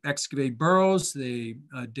 They excavate burrows. They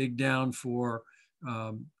dig down for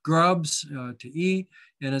grubs to eat.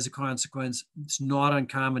 And as a consequence, it's not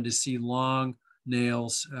uncommon to see long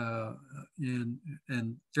nails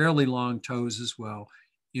and fairly long toes as well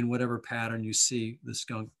in whatever pattern you see the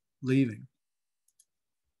skunk leaving.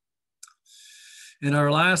 In our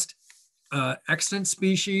last extant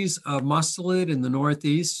species of mustelid in the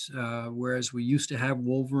Northeast, whereas we used to have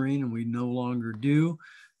wolverine and we no longer do,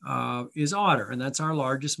 is otter. And that's our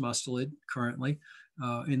largest mustelid currently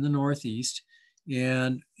in the Northeast.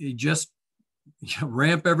 And you just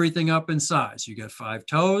ramp everything up in size. You got 5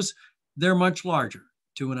 toes. They're much larger,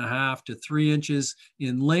 2.5 to 3 inches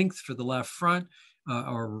in length for the left front.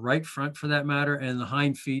 Or right front for that matter, and the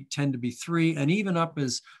hind feet tend to be 3 and even up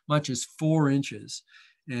as much as 4 inches.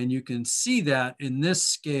 And you can see that in this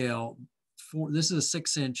scale, this is a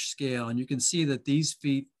 6-inch scale, and you can see that these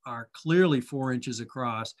feet are clearly 4 inches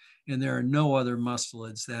across, and there are no other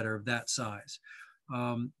mustelids that are of that size.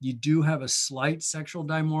 You do have a slight sexual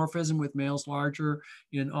dimorphism with males larger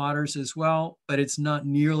in otters as well, but it's not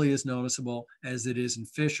nearly as noticeable as it is in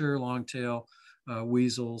fisher, longtail,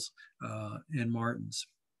 weasels, and martens.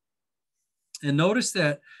 And notice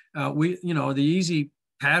that the easy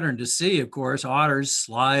pattern to see, of course, otters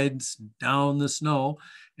slides down the snow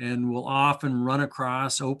and will often run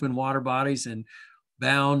across open water bodies and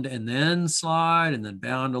bound and then slide and then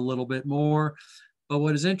bound a little bit more. But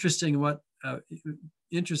what is interesting, at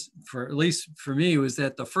least for me, was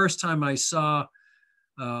that the first time I saw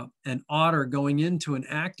an otter going into an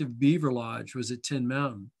active beaver lodge was at Tin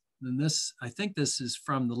Mountain. And I think this is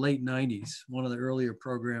from the late 90s, one of the earlier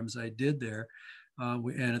programs I did there.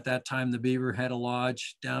 And at that time, the beaver had a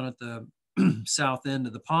lodge down at the south end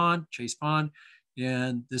of the pond, Chase Pond,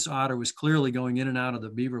 and this otter was clearly going in and out of the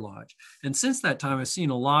beaver lodge. And since that time, I've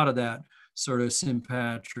seen a lot of that sort of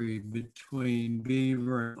sympatry between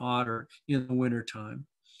beaver and otter in the wintertime.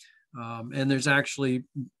 And there's actually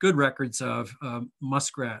good records of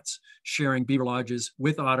muskrats sharing beaver lodges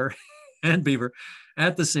with otter and beaver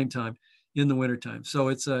at the same time in the wintertime. So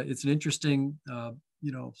it's an interesting,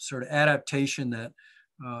 sort of adaptation that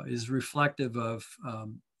is reflective of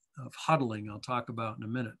huddling. I'll talk about in a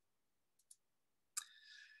minute.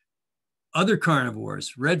 Other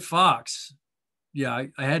carnivores, red fox. Yeah,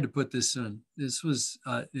 I had to put this in. This was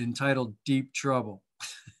entitled Deep Trouble.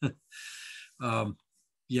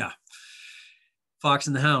 Yeah, fox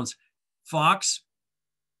and the hounds. Fox,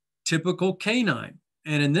 typical canine.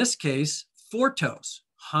 And in this case, 4 toes,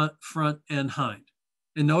 front and hind.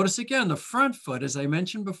 And notice again, the front foot, as I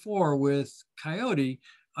mentioned before with coyote,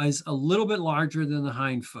 is a little bit larger than the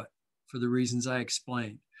hind foot for the reasons I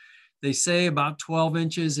explained. They say about 12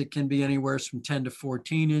 inches. It can be anywhere from 10 to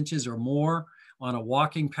 14 inches or more on a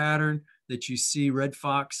walking pattern that you see red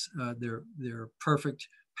fox, their perfect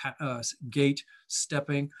gait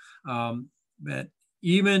stepping. But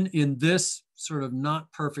even in this sort of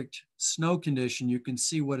not perfect snow condition, you can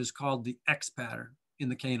see what is called the X pattern in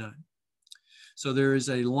the canine. So there is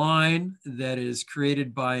a line that is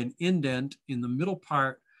created by an indent in the middle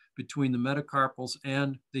part between the metacarpals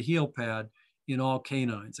and the heel pad in all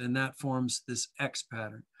canines, and that forms this X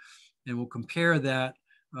pattern. And we'll compare that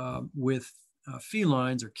with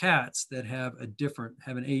felines or cats that have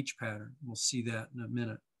an H pattern. We'll see that in a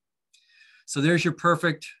minute. So there's your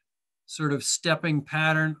perfect sort of stepping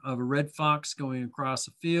pattern of a red fox going across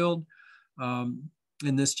a field.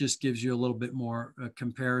 And this just gives you a little bit more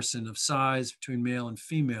comparison of size between male and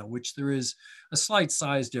female, which there is a slight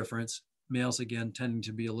size difference. Males, again, tending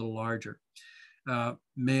to be a little larger.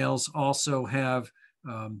 Males also have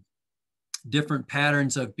different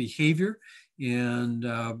patterns of behavior and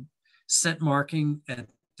scent marking at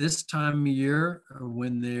this time of year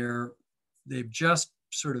when they've just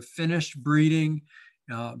sort of finished breeding.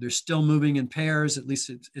 They're still moving in pairs, at least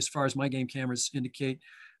as far as my game cameras indicate,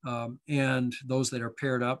 and those that are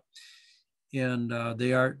paired up. And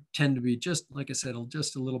they tend to be, just like I said,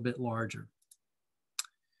 just a little bit larger.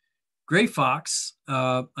 Gray fox,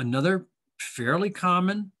 another fairly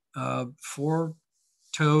common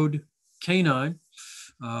four-toed canine.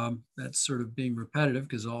 That's sort of being repetitive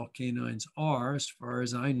because all canines are, as far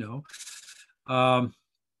as I know, are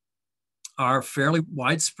fairly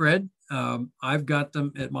widespread. I've got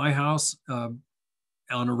them at my house on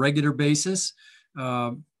a regular basis,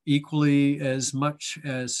 equally as much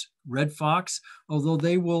as red fox, although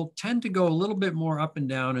they will tend to go a little bit more up and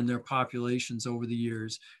down in their populations over the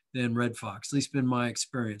years than red fox, at least been my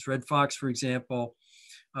experience. Red fox, for example,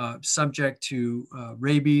 subject to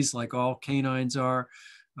rabies like all canines are,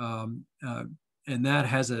 and that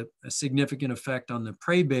has a significant effect on the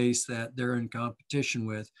prey base that they're in competition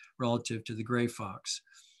with relative to the gray fox.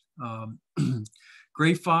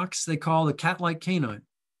 Gray fox, they call the cat-like canine.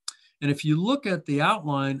 And if you look at the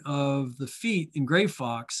outline of the feet in gray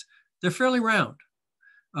fox, they're fairly round.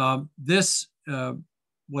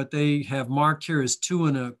 What they have marked here is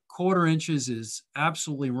 2¼ inches is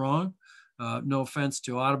absolutely wrong. No offense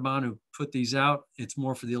to Audubon who put these out. It's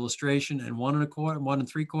more for the illustration. And 1¼ and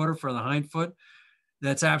 1¾ for the hind foot.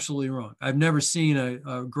 That's absolutely wrong. I've never seen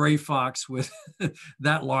a gray fox with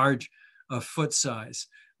that large a foot size.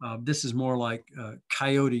 This is more like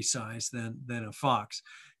coyote size than a fox.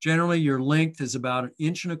 Generally, your length is about 1¼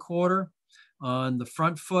 inch on the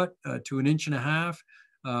front foot to 1½ inch,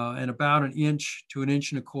 and about 1 inch to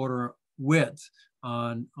 1¼ inch width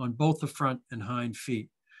on both the front and hind feet.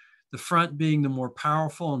 The front, being the more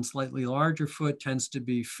powerful and slightly larger foot, tends to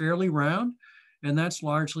be fairly round, and that's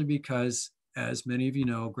largely because, as many of you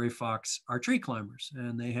know, gray fox are tree climbers,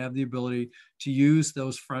 and they have the ability to use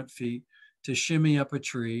those front feet to shimmy up a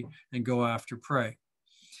tree and go after prey.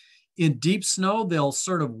 In deep snow, they'll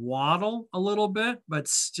sort of waddle a little bit, but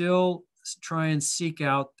still try and seek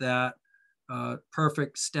out that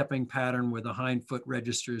perfect stepping pattern where the hind foot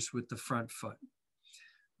registers with the front foot.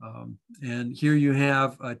 And here you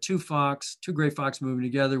have two gray fox moving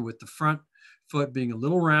together, with the front foot being a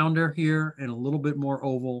little rounder here and a little bit more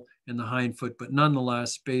oval in the hind foot, but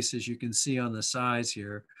nonetheless, space, as you can see on the size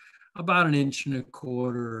here, about 1¼ inch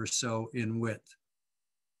or so in width.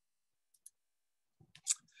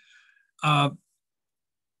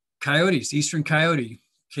 Coyotes, eastern coyote,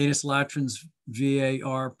 Canis latrans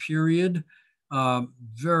var period,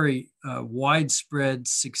 very widespread,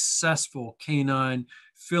 successful canine,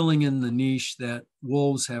 filling in the niche that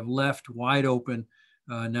wolves have left wide open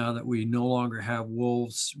now that we no longer have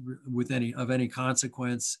wolves with any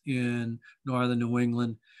consequence in northern New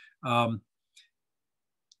England.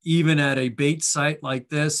 Even at a bait site like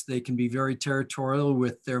this, they can be very territorial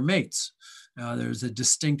with their mates. There's a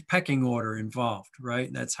distinct pecking order involved,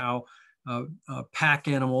 right? That's how pack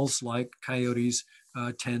animals like coyotes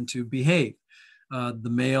tend to behave. The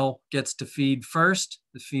male gets to feed first,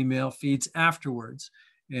 the female feeds afterwards.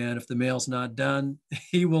 And if the male's not done,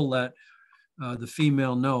 he will let the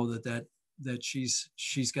female know that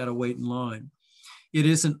she's got to wait in line. It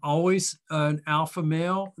isn't always an alpha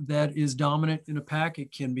male that is dominant in a pack.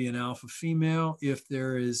 It can be an alpha female if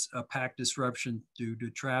there is a pack disruption due to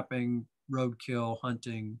trapping, roadkill,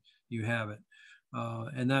 hunting, you have it.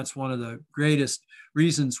 And that's one of the greatest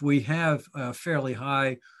reasons we have a fairly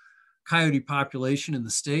high coyote population in the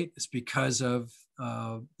state, is because of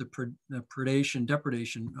the depredation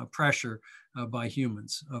pressure by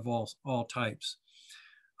humans of all types.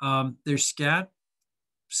 There's scat,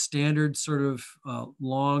 standard sort of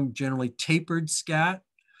long, generally tapered scat.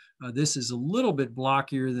 This is a little bit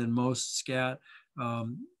blockier than most scat,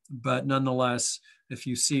 but nonetheless, if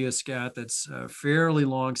you see a scat that's fairly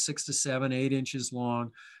long, 6 to 7, 8 inches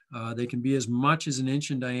long, they can be as much as 1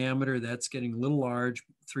 inch in diameter. That's getting a little large.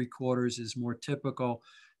 3/4 is more typical.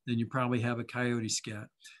 then you probably have a coyote scat.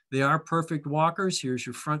 They are perfect walkers. Here's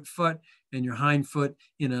your front foot and your hind foot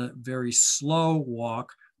in a very slow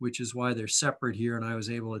walk, which is why they're separate here. And I was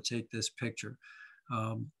able to take this picture.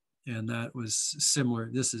 And that was similar.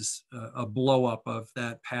 This is a blow up of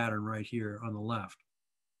that pattern right here on the left.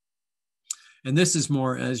 And this is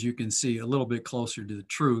more, as you can see, a little bit closer to the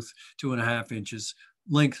truth, 2.5 inches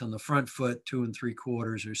length on the front foot, 2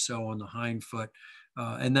 3/4 or so on the hind foot.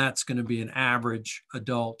 And that's going to be an average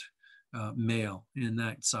adult male in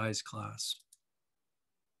that size class.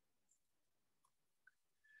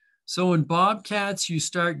 So in bobcats, you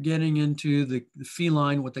start getting into the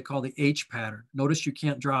feline, what they call the H pattern. Notice you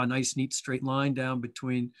can't draw a nice, neat straight line down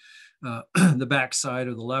between the back side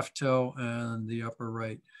of the left toe and the upper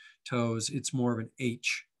right toes. It's more of an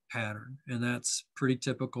H pattern, and that's pretty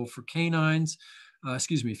typical for felines.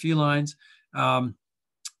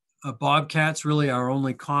 Bobcats really are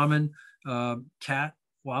only common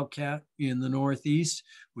wildcat in the Northeast.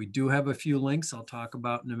 We do have a few lynx I'll talk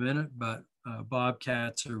about in a minute, but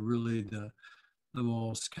bobcats are really the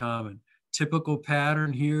most common. Typical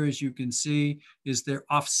pattern here, as you can see, is they're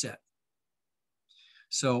offset.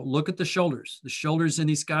 So look at the shoulders. The shoulders in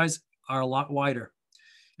these guys are a lot wider,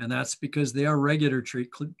 and that's because they are regular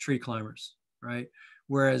tree climbers, right?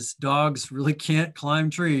 Whereas dogs really can't climb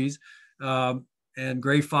trees, and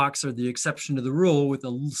gray fox are the exception to the rule with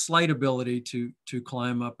a slight ability to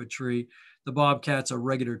climb up a tree. The bobcats are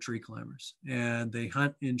regular tree climbers, and they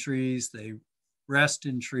hunt in trees, they rest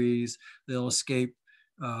in trees, they'll escape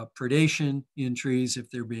predation in trees if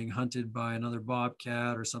they're being hunted by another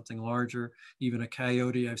bobcat or something larger, even a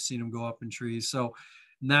coyote. I've seen them go up in trees. So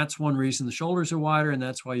that's one reason the shoulders are wider, and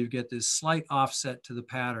that's why you get this slight offset to the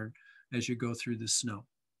pattern as you go through the snow.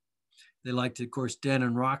 They like to, of course, den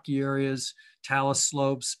in rocky areas, talus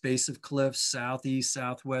slopes, base of cliffs, southeast,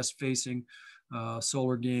 southwest facing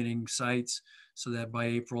solar gaining sites, so that by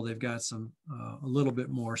April they've got some a little bit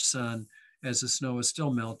more sun as the snow is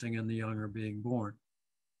still melting and the young are being born.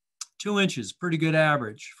 2 inches, pretty good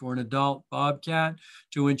average for an adult bobcat.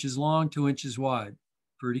 2 inches long, 2 inches wide,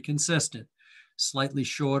 pretty consistent. Slightly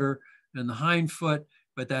shorter than the hind foot,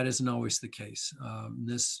 but that isn't always the case.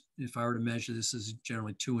 This, if I were to measure, this is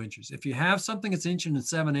generally 2 inches. If you have something that's 1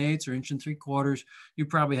 7/8 or 1 3/4, you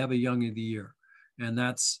probably have a young of the year, and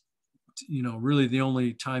that's, you know, really the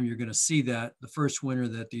only time you're going to see that. The first winter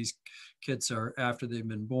that these kits are after they've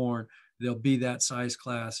been born, they'll be that size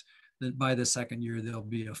class. Then by the second year, they'll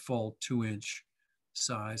be a full 2-inch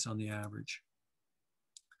size on the average.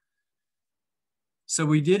 So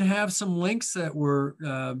we did have some lynx that were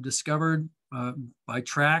discovered by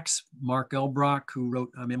tracks. Mark Elbrock, who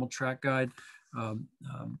wrote a Mammal Track Guide,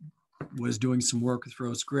 was doing some work with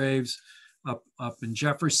Rose Graves up in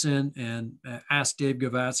Jefferson, and asked Dave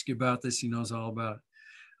Gavatsky about this. He knows all about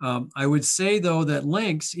it. I would say, though, that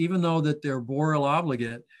lynx, even though that they're boreal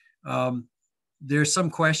obligate, there's some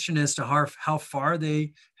question as to how far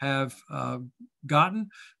they have gotten.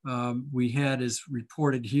 We had, as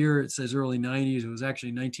reported here, it says early 90s. It was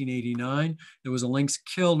actually 1989. There was a lynx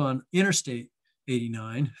killed on Interstate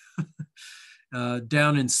 89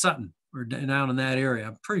 down in Sutton, or down in that area.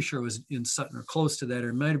 I'm pretty sure it was in Sutton or close to that, or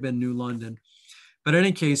it might have been New London. But in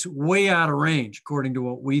any case, way out of range, according to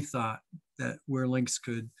what we thought, that where lynx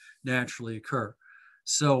could naturally occur.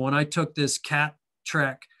 So when I took this cat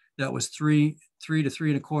track that was 3 to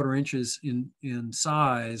 3 1/4 inches in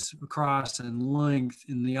size across and length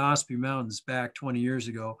in the Osprey Mountains back 20 years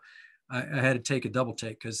ago, I had to take a double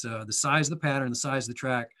take, because the size of the pattern, the size of the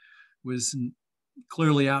track was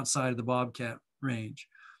clearly outside of the bobcat range.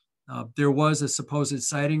 There was a supposed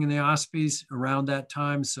sighting in the Ospreys around that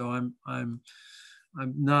time, so I'm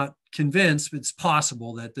not convinced, but it's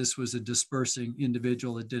possible that this was a dispersing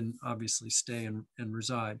individual that didn't obviously stay and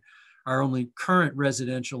reside. Our only current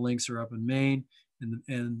residential lynx are up in Maine,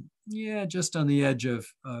 and yeah, just on the edge of,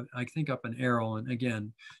 I think up in Errol. And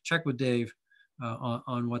again, check with Dave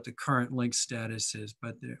on what the current lynx status is,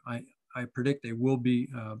 but I predict they will be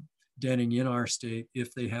denning in our state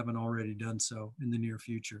if they haven't already done so in the near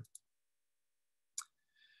future.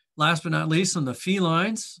 Last but not least, on the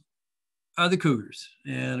felines are the cougars.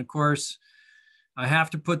 And of course, I have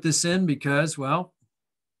to put this in because, well,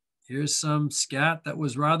 here's some scat that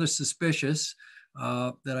was rather suspicious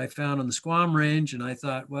that I found on the Squam Range. And I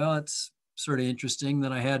thought, well, it's sort of interesting.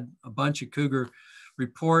 Then I had a bunch of cougar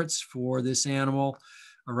reports for this animal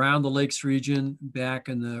around the Lakes region back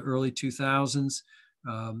in the early 2000s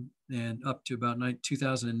and up to about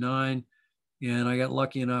 2009. And I got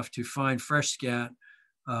lucky enough to find fresh scat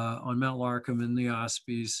on Mount Larcombe in the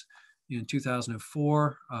Ospreys in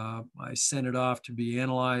 2004. I sent it off to be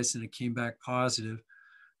analyzed, and it came back positive.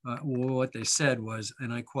 what they said was,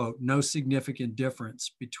 and I quote, "no significant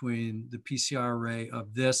difference between the PCR array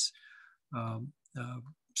of this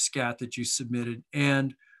scat that you submitted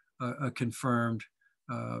and a confirmed,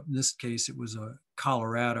 in this case, it was a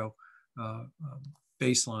Colorado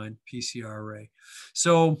baseline PCR array."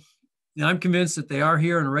 So I'm convinced that they are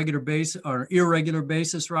here on a regular basis, or irregular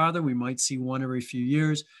basis rather. We might see one every few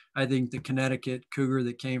years. I think the Connecticut cougar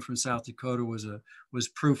that came from South Dakota was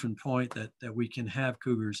proof and point that we can have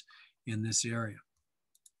cougars in this area.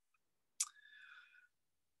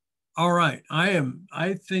 All right,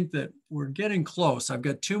 I think that we're getting close. I've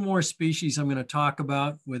got two more species I'm going to talk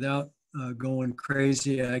about without going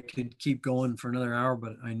crazy. I could keep going for another hour,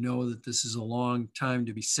 but I know that this is a long time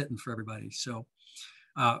to be sitting for everybody. So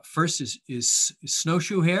first is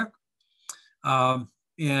snowshoe hare.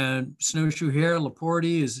 And snowshoe hare, Laporte,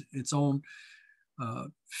 is its own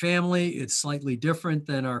family. It's slightly different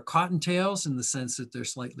than our cottontails in the sense that they're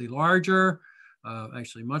slightly larger,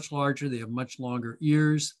 actually much larger. They have much longer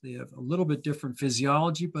ears. They have a little bit different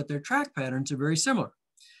physiology, but their track patterns are very similar.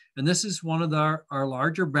 And this is one of our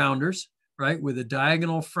larger bounders, right, with the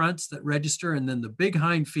diagonal fronts that register and then the big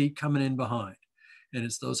hind feet coming in behind. And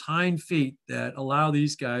it's those hind feet that allow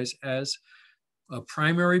these guys as a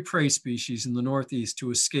primary prey species in the Northeast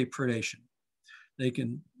to escape predation. They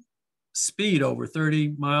can speed over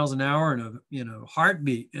 30 miles an hour in a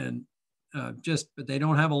heartbeat, and but they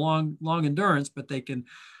don't have a long endurance, but they can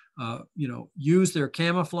use their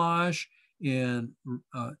camouflage and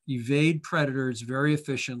evade predators very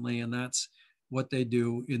efficiently, and that's what they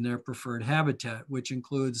do in their preferred habitat, which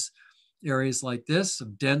includes areas like this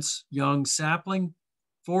of dense young sapling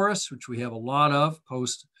forests, which we have a lot of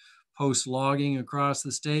post logging across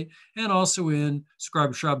the state, and also in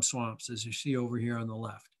scrub shrub swamps, as you see over here on the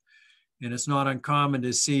left. And it's not uncommon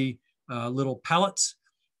to see little pellets,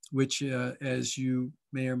 which as you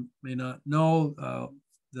may or may not know,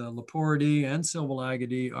 the Laporte and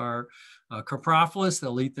Silvalagidae are coprophilous.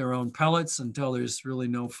 They'll eat their own pellets until there's really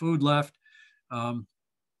no food left. And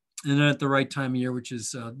then at the right time of year, which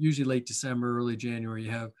is usually late December, early January,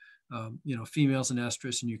 you have females in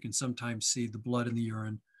estrus, and you can sometimes see the blood in the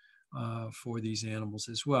urine for these animals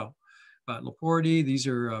as well. But Laporte, these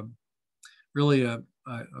are really a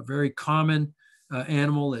very common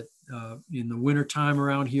animal that in the wintertime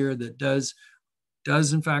around here that does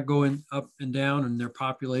in fact go up and down in their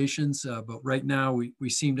populations. But right now we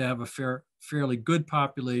seem to have a fairly good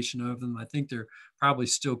population of them. I think they're probably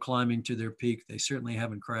still climbing to their peak. They certainly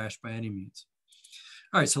haven't crashed by any means.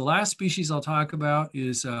 All right, so the last species I'll talk about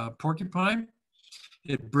is porcupine.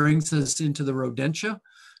 It brings us into the rodentia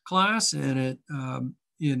class, and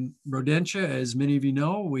in rodentia, as many of you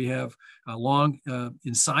know, we have long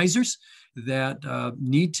incisors that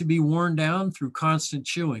need to be worn down through constant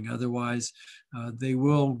chewing. Otherwise, they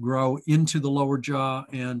will grow into the lower jaw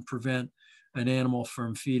and prevent an animal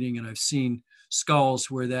from feeding. And I've seen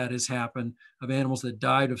skulls where that has happened of animals that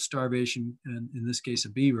died of starvation, and in this case, a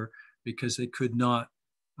beaver, because they could not,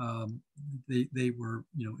 they were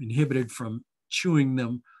inhibited from chewing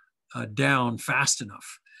them down fast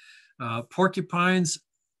enough. Porcupines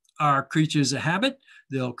are creatures of habit.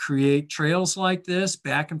 They'll create trails like this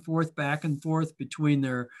back and forth between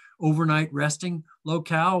their overnight resting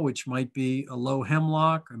locale, which might be a low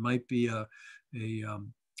hemlock, or might be a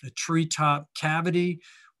treetop cavity,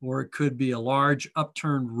 or it could be a large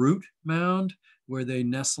upturned root mound where they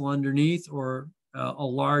nestle underneath, or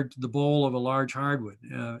the bowl of a large hardwood.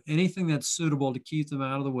 Anything that's suitable to keep them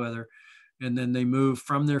out of the weather. And then they move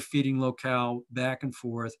from their feeding locale back and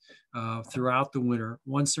forth throughout the winter.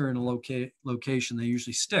 Once they're in a location, they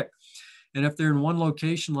usually stick. And if they're in one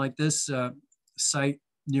location like this site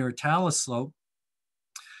near a talus slope,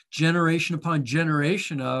 generation upon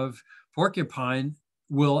generation of porcupine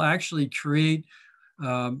will actually create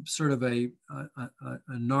sort of a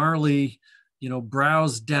gnarly,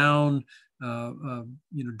 browse down,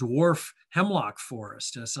 dwarf hemlock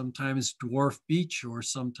forest, sometimes dwarf beech, or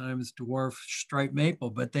sometimes dwarf striped maple,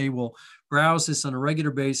 but they will browse this on a regular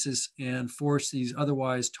basis and force these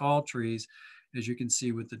otherwise tall trees, as you can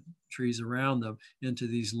see with the trees around them, into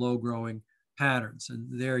these low growing patterns. And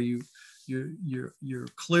there you're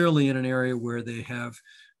clearly in an area where they have,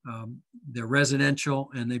 they're residential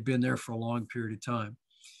and they've been there for a long period of time.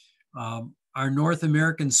 Our North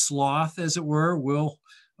American sloth, as it were, will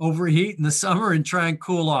overheat in the summer and try and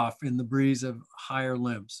cool off in the breeze of higher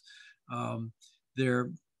limbs.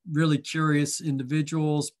 They're really curious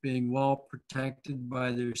individuals, being well protected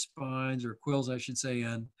by their spines, or quills, I should say,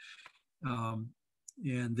 and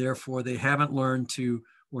therefore they haven't learned to,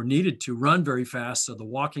 or needed to, run very fast. So the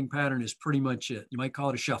walking pattern is pretty much it. You might call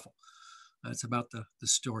it a shuffle. It's about the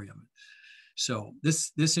story of it. So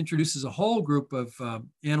this introduces a whole group of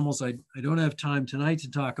animals I don't have time tonight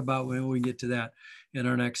to talk about. When we get to that in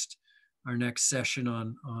our next session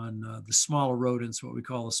on the smaller rodents, what we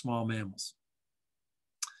call the small mammals.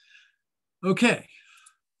 Okay,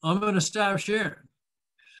 I'm going to stop sharing.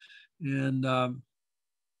 And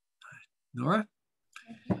Nora,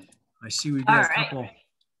 I see we've got a couple.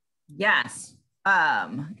 Yes.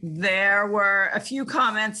 There were a few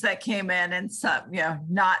comments that came in, and some,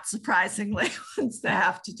 not surprisingly, ones that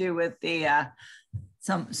have to do with the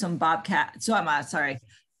some bobcat. So I'm sorry,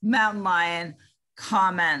 mountain lion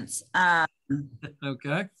comments.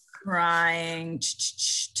 Okay. Trying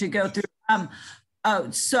to go through.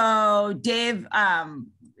 So Dave,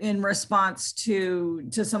 in response to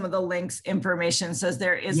some of the lynx information, says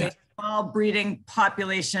there is a small breeding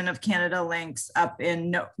population of Canada lynx up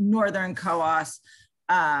in northern Coos,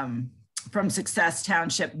 from Success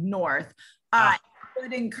Township north. I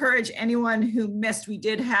would encourage anyone who missed, we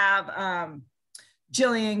did have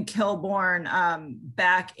Jillian Kilborn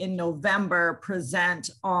back in November present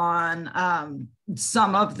on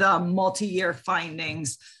some of the multi-year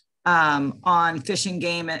findings on Fish and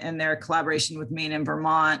Game and their collaboration with Maine and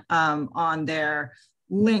Vermont on their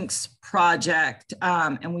Lynx project.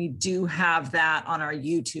 And we do have that on our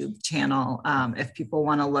YouTube channel. If people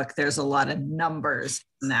want to look, there's a lot of numbers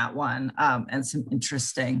in that one and some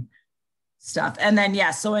interesting stuff. And then,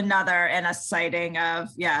 so a sighting of,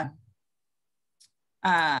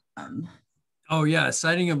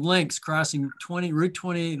 sighting of lynx crossing Route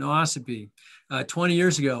 28 in Ossipee 20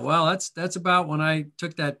 years ago. Well, that's about when I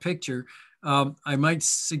took that picture. I might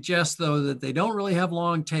suggest, though, that they don't really have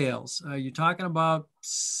long tails. You're talking about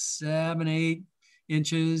 7-8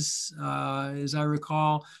 inches, as I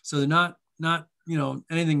recall. So they're not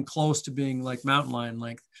anything close to being like mountain lion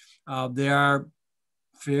length. They are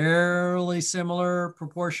fairly similar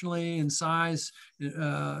proportionally in size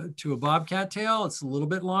to a bobcat tail. It's a little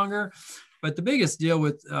bit longer. But the biggest deal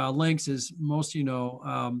with lynx is most, they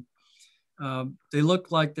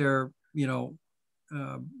look like they're,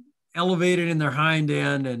 elevated in their hind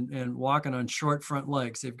end and walking on short front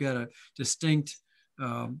legs. They've got a distinct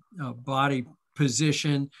body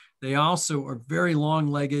position. They also are very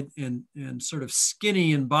long-legged and sort of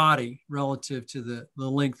skinny in body relative to the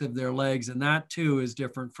length of their legs. And that too is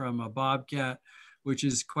different from a bobcat, which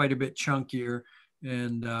is quite a bit chunkier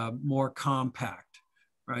and more compact.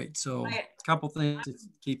 Right. So a couple things to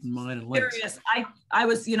keep in mind. I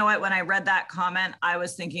was, when I read that comment, I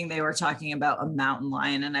was thinking they were talking about a mountain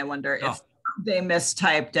lion, and I wonder if they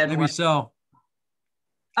mistyped. And maybe so.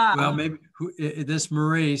 Well, maybe this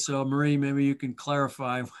Marie. So Marie, maybe you can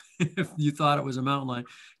clarify if you thought it was a mountain lion,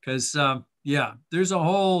 because there's a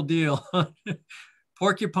whole deal.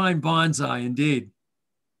 Porcupine bonsai, indeed.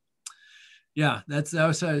 Yeah, that's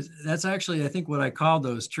actually, I think, what I called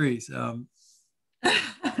those trees.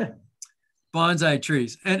 Bonsai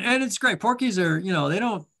trees, and it's great. Porkies are, they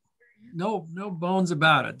don't, no bones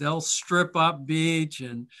about it. They'll strip up beech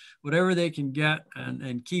and whatever they can get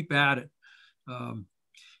and keep at it. And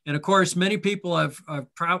of course, many people I've a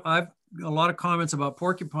lot of comments about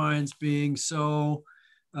porcupines being so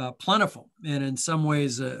plentiful and in some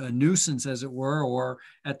ways a nuisance, as it were, or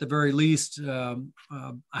at the very least a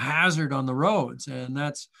hazard on the roads. And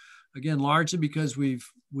that's, again, largely because we've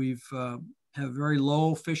have a very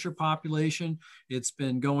low fisher population. It's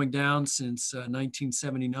been going down since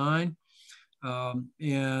 1979.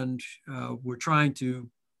 And we're trying to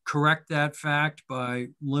correct that fact by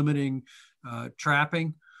limiting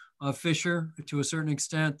trapping of fisher to a certain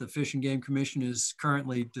extent. The Fish and Game Commission is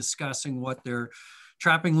currently discussing what their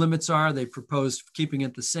trapping limits are. They proposed keeping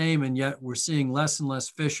it the same, and yet we're seeing less and less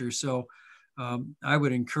fisher. So I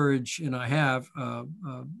would encourage, and I have,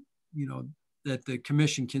 that the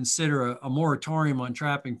commission consider a moratorium on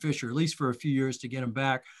trapping fisher, at least for a few years, to get them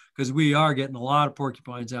back, because we are getting a lot of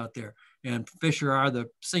porcupines out there, and fisher are the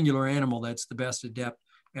singular animal that's the best adept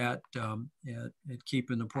at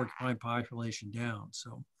keeping the porcupine population down.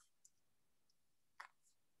 So,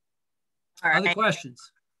 all right. Other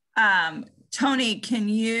questions? Tony, can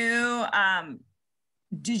you,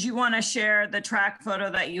 did you want to share the track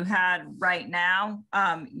photo that you had right now?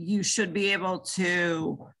 You should be able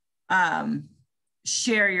to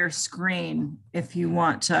share your screen if you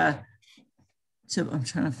want to. So I'm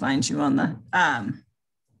trying to find you on the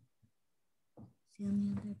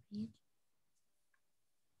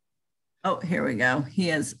oh, here we go. He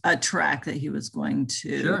has a track that he was going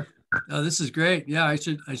to. Sure. Oh, this is great. Yeah, I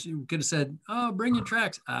should could have said, oh, bring your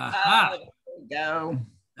tracks. Aha. There we go.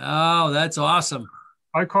 Oh, that's awesome.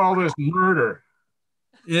 I call this murder.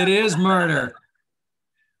 It is murder.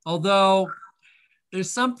 Although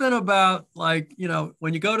there's something about, like,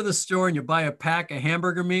 when you go to the store and you buy a pack of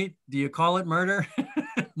hamburger meat, do you call it murder?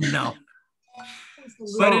 No.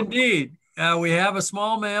 But indeed, we have a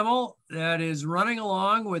small mammal that is running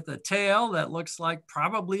along with a tail that looks like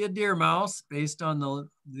probably a deer mouse based on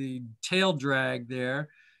the tail drag there.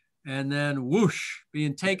 And then whoosh,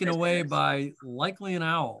 being taken away by likely an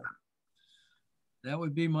owl. That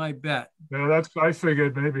would be my bet. Yeah, I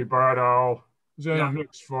figured maybe barred owl is in a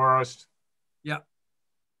mixed forest. Yeah.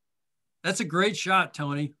 That's a great shot,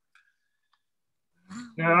 Tony.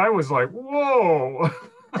 Yeah, I was like, whoa.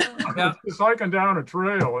 Yeah. Just hiking down a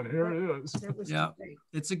trail, and here it is. Yeah.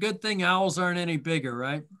 It's a good thing owls aren't any bigger,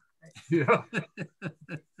 right? Yeah.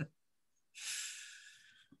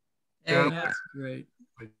 Yeah, that's great.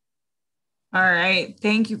 All right.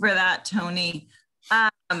 Thank you for that, Tony.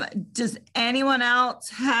 Does anyone else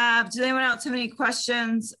have any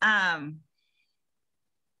questions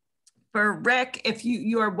for Rick? If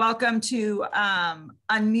you are welcome to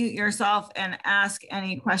unmute yourself and ask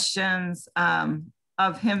any questions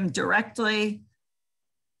of him directly.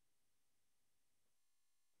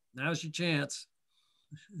 Now's your chance.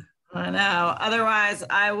 I know. Otherwise,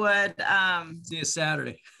 I would see you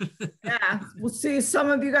Saturday. Yeah, we'll see some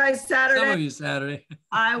of you guys Saturday. Some of you Saturday.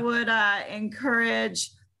 I would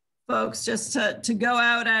encourage folks just to go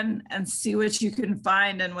out and see what you can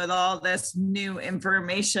find. And with all this new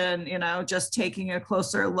information, just taking a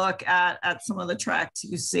closer look at some of the tracks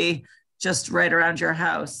you see just right around your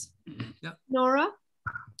house. Yeah. Nora?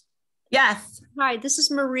 Yes. Hi, this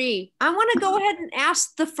is Marie. I want to go ahead and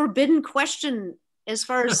ask the forbidden question as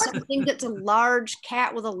far as something that's a large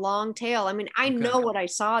cat with a long tail. I mean, I know what I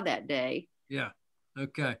saw that day. Yeah.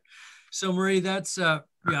 Okay. So Marie, that's, there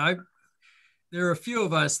are a few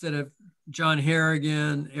of us that have, John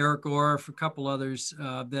Harrigan, Eric Orff, a couple others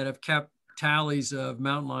that have kept tallies of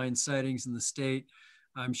mountain lion sightings in the state.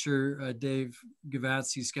 I'm sure Dave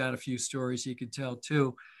Gavazzi's got a few stories he could tell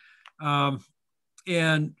too.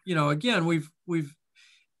 And, again,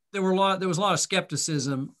 there was a lot of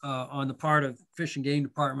skepticism on the part of Fish and Game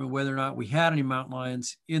Department whether or not we had any mountain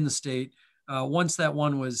lions in the state. Once that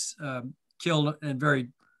one was killed and very,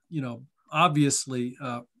 obviously,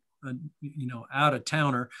 out of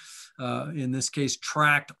towner, in this case,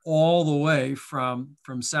 tracked all the way from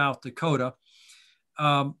South Dakota,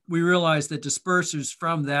 we realized that dispersers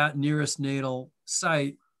from that nearest natal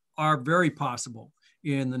site are very possible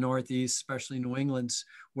in the Northeast, especially New England's,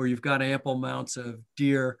 where you've got ample amounts of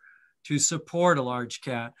deer to support a large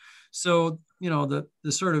cat. So, the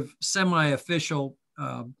sort of semi-official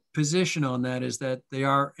position on that is that they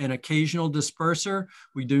are an occasional disperser.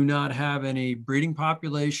 We do not have any breeding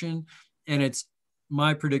population, and it's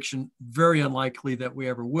my prediction very unlikely that we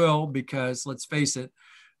ever will, because let's face it,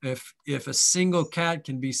 if a single cat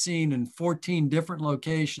can be seen in 14 different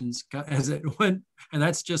locations as it went, and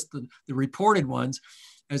that's just the reported ones,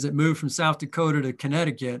 as it moved from South Dakota to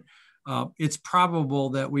Connecticut, it's probable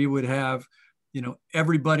that we would have,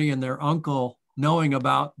 everybody and their uncle knowing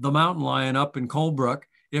about the mountain lion up in Colebrook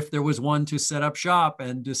if there was one to set up shop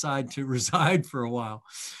and decide to reside for a while.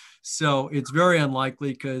 So it's very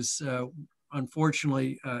unlikely because,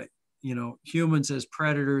 unfortunately, humans as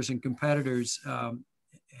predators and competitors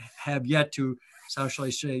have yet to, how shall I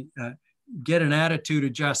say, get an attitude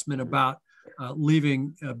adjustment about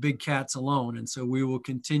leaving big cats alone. And so we will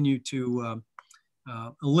continue to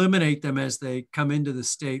eliminate them as they come into the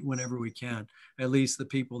state whenever we can, at least the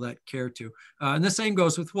people that care to. And the same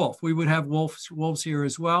goes with wolf. We would have wolves here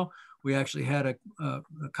as well. We actually had a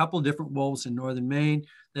couple of different wolves in northern Maine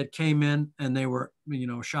that came in, and they were,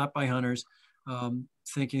 shot by hunters,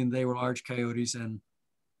 thinking they were large coyotes, and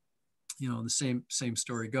the same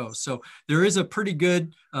story goes. So there is a pretty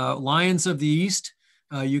good Lions of the East.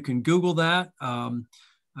 You can Google that.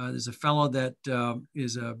 There's a fellow that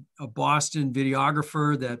is a Boston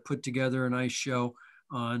videographer that put together a nice show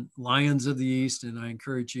on Lions of the East, and I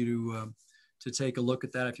encourage you to take a look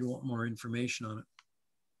at that if you want more information on it.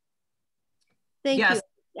 Thank you.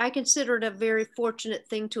 I consider it a very fortunate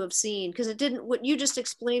thing to have seen, because it didn't, what you just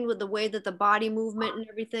explained with the way that the body movement and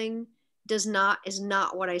everything is not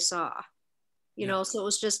what I saw, so it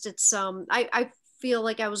was just, I feel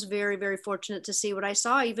like I was very, very fortunate to see what I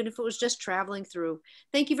saw, even if it was just traveling through.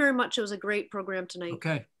 Thank you very much. It was a great program tonight.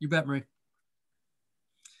 Okay. You bet, Marie.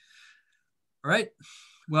 All right.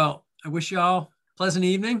 Well, I wish you all a pleasant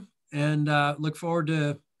evening, and look forward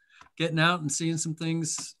to getting out and seeing some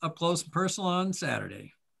things up close and personal on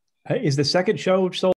Saturday. Is the second show sold